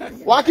ati.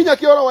 Wakinya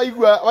kĩoro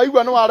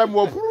waigua nĩ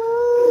waremwo.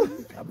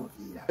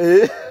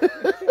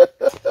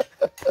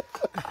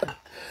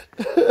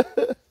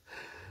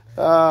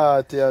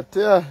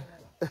 Tia.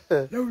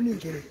 Leo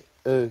ningere.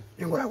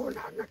 Ningoragwo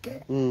na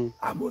nake.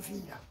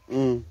 Amũbira.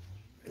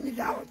 Nĩ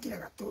ndahotire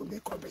gatundu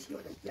ikombe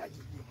ciothe cia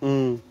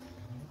njigi.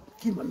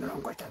 Timu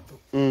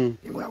 30.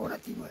 Ningoragwo na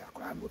timu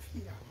yakwa ya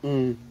mũbira.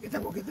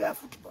 Gĩtagwo gĩa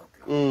football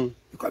club.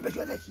 Ikombe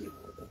ciothe ciĩ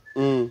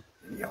gũkũ.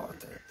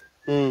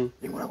 Nĩhotete.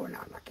 Ningoragwo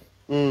na nake.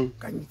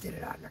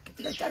 Kanyitĩrĩra nake.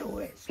 Tiga itarĩ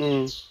wecu.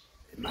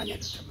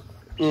 Manyendete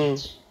mũno.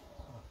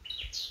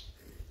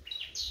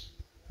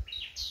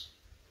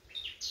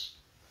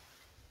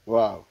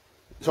 Wow.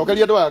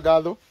 Cokeria andũ aya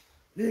ngatho.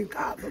 Nĩ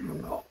ngatho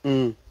mũno.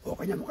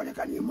 Okanyamũ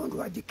kanekanie mũndũ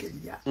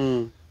anjĩkĩria.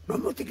 No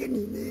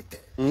mũtigeninĩte.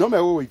 No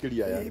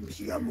megũgũikĩria ya.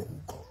 Mĩciga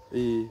mũhuko.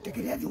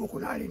 Ndĩkĩrĩa thiĩ gũkũ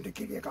narĩ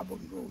ndĩkĩrĩa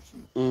kambũri rũciũ.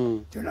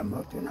 Twĩna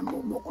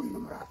mũkũrinũ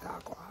mũrata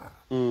akwa haha.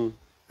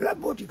 Ũrĩa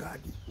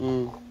bodyguard.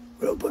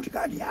 Ũrĩa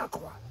bodyguard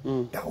yakwa.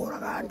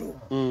 Ndahũraga andũ.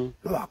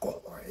 No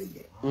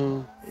akohoreire.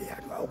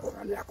 Andũ a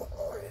gũkũra nĩ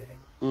akohoreire.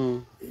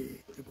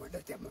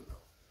 Ndĩmwendete mũno.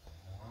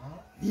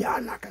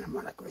 Diana kana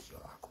mwana kwa sio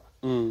wako.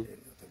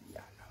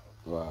 Diana.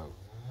 Wow.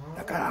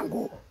 Na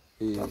Karangu.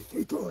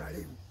 Ito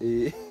rale.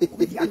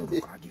 Diana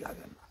ndukadiga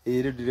gema.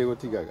 Iri ndire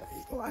gutigaga.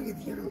 Wangi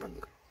Diana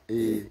mpanga.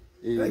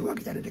 Ai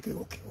wangi tane ndeke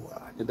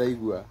gokiwa.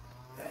 Ndaigua.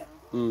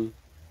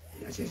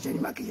 Sisi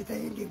makita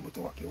ndi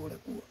muto wake ule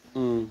ku.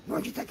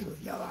 No jitakiro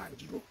ya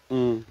wanjiro.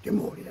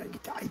 Demori na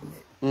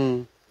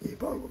gitaine.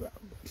 Ipo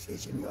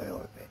sisi ni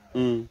yote.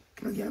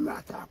 Kino ya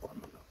mata kwa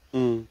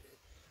mno.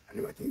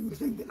 Ani wate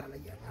yusinge na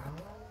ya.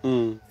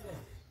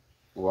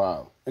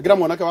 Wow. Ngira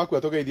mwanake waku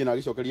atogeithie na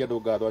agicokeria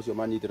andu ngatho acio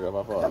manyitirira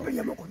baba wao.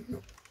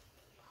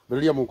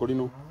 Bereria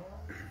mukurino.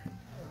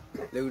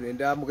 Riu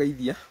nenda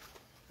mugeithia.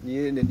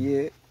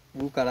 Nie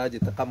gukara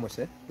njita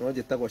kamose, no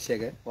njitagwo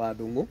Chege wa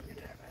Ndungu.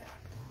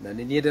 Na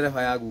ni nie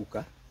ndereba ya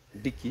guka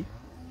Ndiki.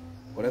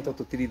 Koretwo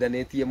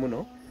tutirithanetie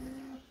muno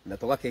na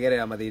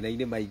tugakigerera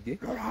mathina-ini maingi.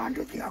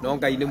 No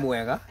Ngai ni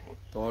mwega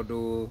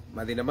tondu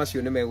mathina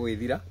macio ni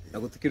megwithira na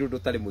gutikiri undu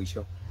tari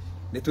muico.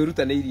 Ni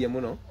twirutaniirie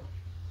muno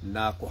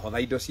na kuhotha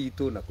indo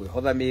citu na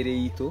kwihotha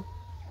miri itu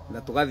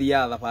na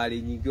tugathia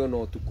thabari nyingi ona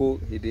utuku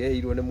hindi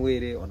ihirwo ni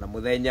mwiri ona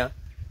muthenya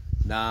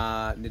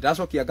na ni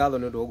ndacokia ngatho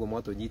ni undu uguo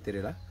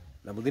mwatunyitirira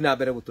na muthina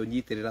mbere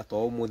gutunyitirira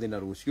to umuthi na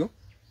rucio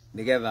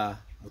nigetha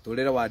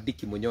muturire wa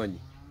Ndiki Munyonyi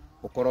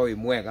ukorwo wi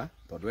mwega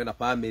tondu ena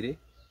family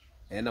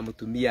ena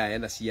mutumia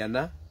ena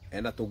ciana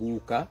ena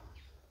tuguka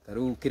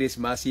taru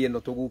Christmas ino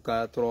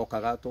tuguka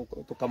turokaga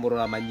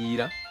tukamurora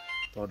manyira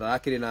tondu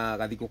akiri na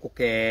gathiguku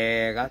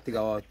kega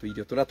tiga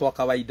tuirio turia twa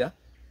kawaida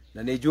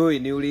na ni njui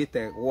ni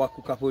urite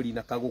gwaku kaburi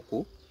na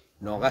kaguku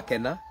no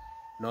gakena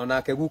no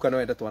nake guka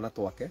no enda twana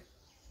twake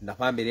na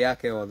family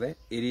yake yothe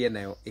irie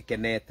nayo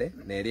ikenete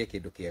na irie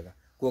kindu kiega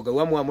ko Ngai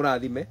amwe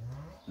amurathime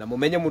na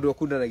mumenye mundu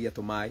okundanagia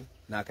tumai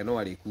nake no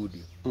ari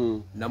kundio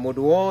na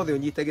mundu wothe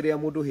unyitagirira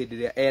mundu hindi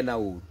ria ena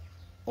uru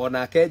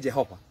onake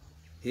Jehova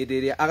hindi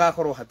ria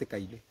agakorwo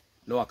hatikaine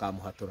no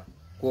akamuhatura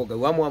ko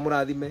Ngai amwe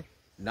amurathime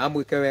na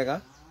amwike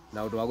wega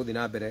na undu wa guthi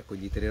na mbere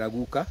kunyitirira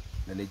guka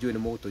na ni njui ni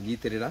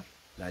mugutunyitirira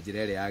na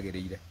njira ria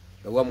yagiriire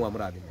Ngai amwe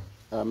amurathime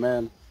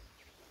Amen.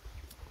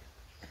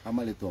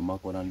 Amaletwa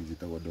makora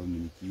njitagwo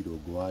Dominic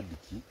Irongo wa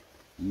Ndiki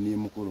ni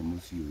mukuru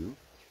muci uyu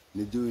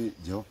ni njui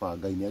Jehova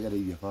Ngai ni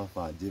agereirie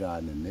baba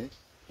njira nene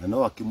na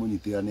no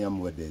akimunyitira ni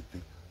amwendete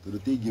tondu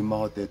tingi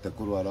mahotete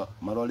kurwara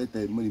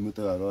marwarite murimu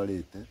ta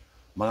arwarite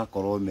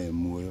magakorwo me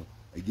muoyo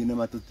aingi ni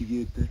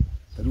matutigite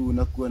taru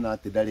na kuona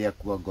ati ndari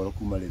akua ngoro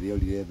kuma riria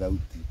urire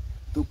thauti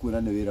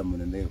tukuona ni wira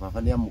munene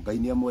baba ni Ngai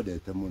ni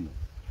amwendete muno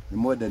ni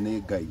mwende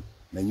ni Ngai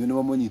na inyu ni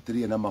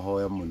mamunyitirie na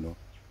mahoya muno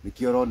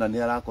nikio urona ni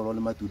arakorwo ni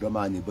matunda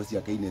ma nyimbo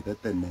ciake inete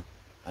tene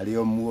ari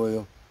o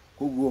muoyo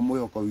koguo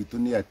mwihoko witu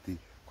ni ati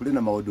kuri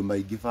na maundu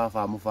maingi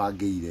baba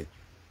mubangiire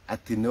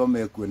ati no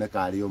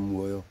mekuoneka ari o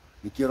muoyo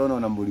nikio urona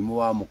na murimu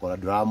wa mukora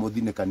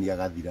nduramuthinikania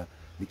gathira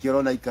nikio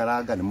urona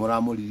ikaranga ni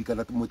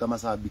muramuririkana tumuita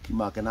macambiki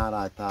make na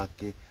arata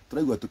ake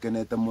turaigua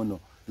tukenete muno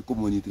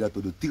nikumunyitira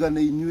tondu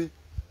tigane inyue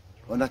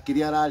ona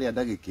kiria araria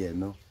ndagika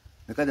eno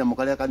ni kanyamu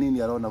karia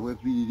kanini arona gwe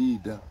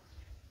Firirida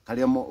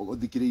karia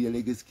uthikiririe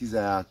ringi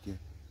skiza yake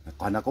na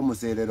kana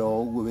kumucerera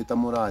uguo wita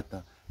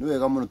murata ni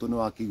wega muno tunu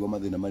wakigwa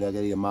mathina maria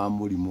agereire ma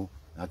murimu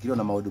na akiro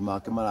na maundu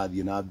make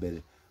marathie na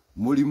mbere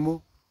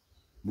murimu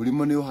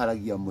ni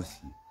uharagia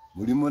muci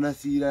murimu na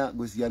cira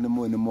gucia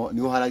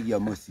ni uharagia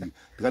muci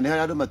tigane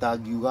haria andu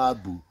matangiuga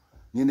mbu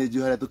ni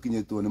njui haria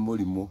tukinyitwo ni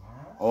murimu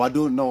o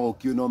andu no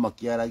ukio no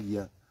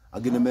makiaragia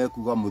angi ni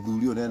mekuga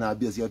muthuri one na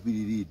mbia cia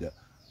Firirida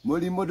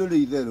murimu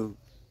nduri itheru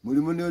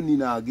murimu ni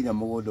unina nginya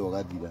mugunda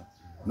ugathira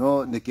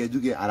no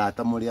nikenjuge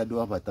arata muri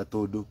andu abata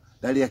tondu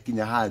ndari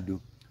akinya handu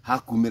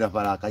hakumira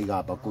bara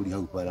akaiga bakuri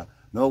hau bara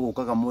no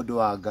gukaga mundu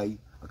wa Ngai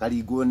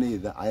akaringwo ni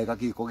tha ageka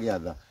kiko gia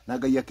tha na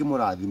Ngai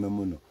akimurathime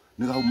muno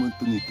ni hau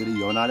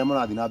mutunyitiriire ona aria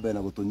murathi na mbere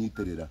na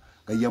gutunyitirira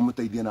Ngai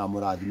amuteithie na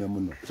amurathime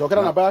muno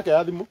Cokera namba yake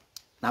ya thimu.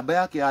 namba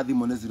yake ya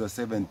thimu ni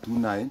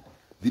 0729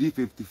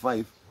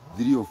 355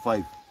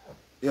 305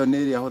 iyo ni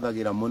iria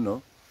huthagira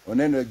muno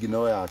ona ino ingi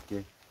no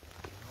yake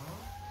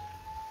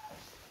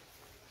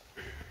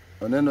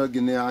ona ino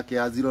ingi ni yake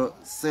ya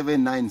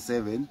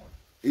 0797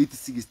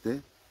 860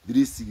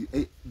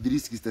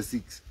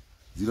 366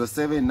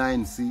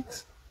 0796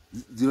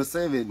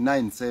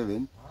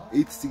 0797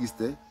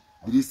 860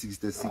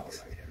 366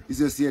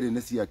 icio cieri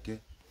ni ciake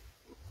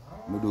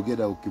mundu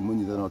ungienda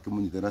ukimunyita na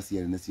ukimunyita na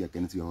cieri ni ciake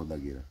ni cio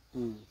huthagira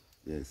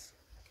yes.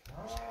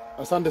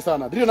 Asante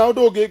sana. Ndiri na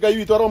undu ungi Ngai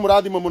witu aro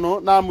murathimo muno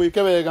na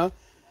amwike wega.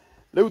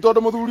 Riu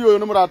tondu muthuri uyu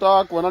ni murata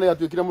wakwa na ni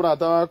atuikire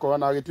murata wakwa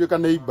na agituika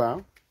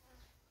neighbor.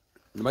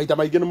 Ni maita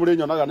maingi ni muri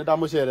nyonaga ni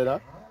ndamucerera.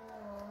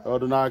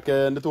 Tondu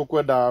nake ni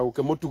tukwenda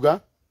ukimutuga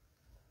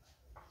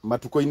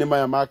matuko-ini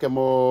maya make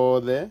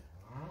mothe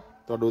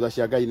tondu tha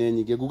cia Ngai ni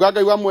nyingi. Nguga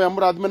Ngai wa muoya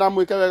murathime na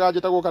amwike wega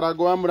njitagwo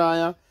Karangu wa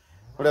Muraya.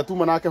 Uria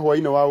tuma nake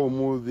hwaini wa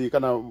umuthi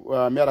kana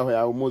miaraho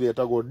ya umuthi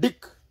etagwo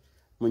Ndiki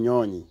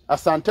Munyonyi.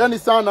 Asanteni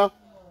sana.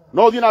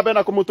 No thina mbere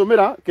na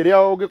kumutumira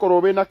kiria ungikorwo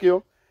wi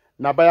nakio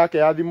namba yake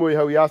ya thimu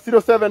hau ya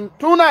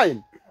 0729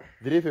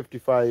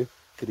 355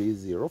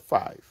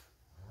 305.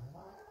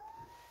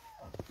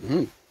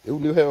 Riu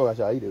ni uheo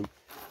gacai riu.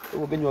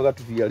 Ugenywa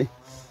gatubia ri.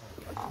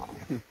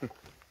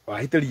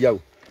 Wahitĩria au.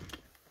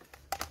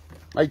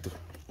 Aitu.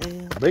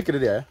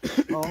 Baikĩrĩria eh.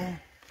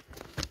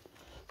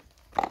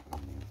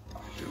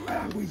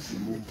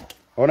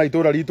 Ona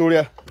itũra ritũ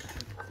rĩa.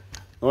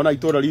 Ona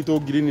itũra ritũ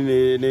green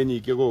nĩ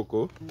nyingĩ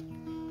gũkũ.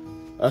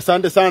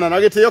 Asante sana na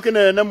gĩtĩo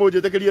kĩnene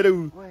mũnjĩtĩkĩrie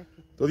rĩu.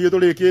 Tũthiĩ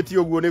tũrĩkĩtie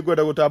ũguo nĩ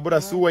ngwenda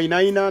gũtambũra Sua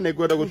Inaina, nĩ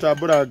ngwenda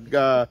gũtambũra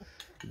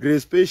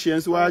Grace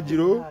Patience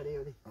Wanjiru,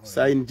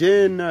 Saint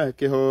Jane,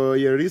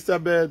 Kĩhoyi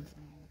Elizabeth.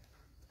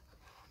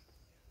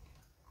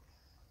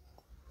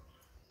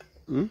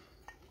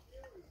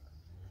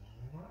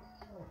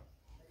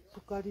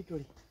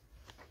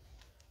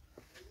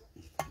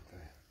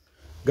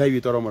 Ngai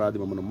witũ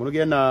aromũrathima mũno.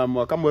 Mũgĩe na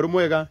mwaka mwerũ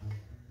mwega.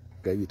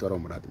 Ngai witũ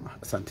aromũrathima.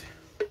 Asante.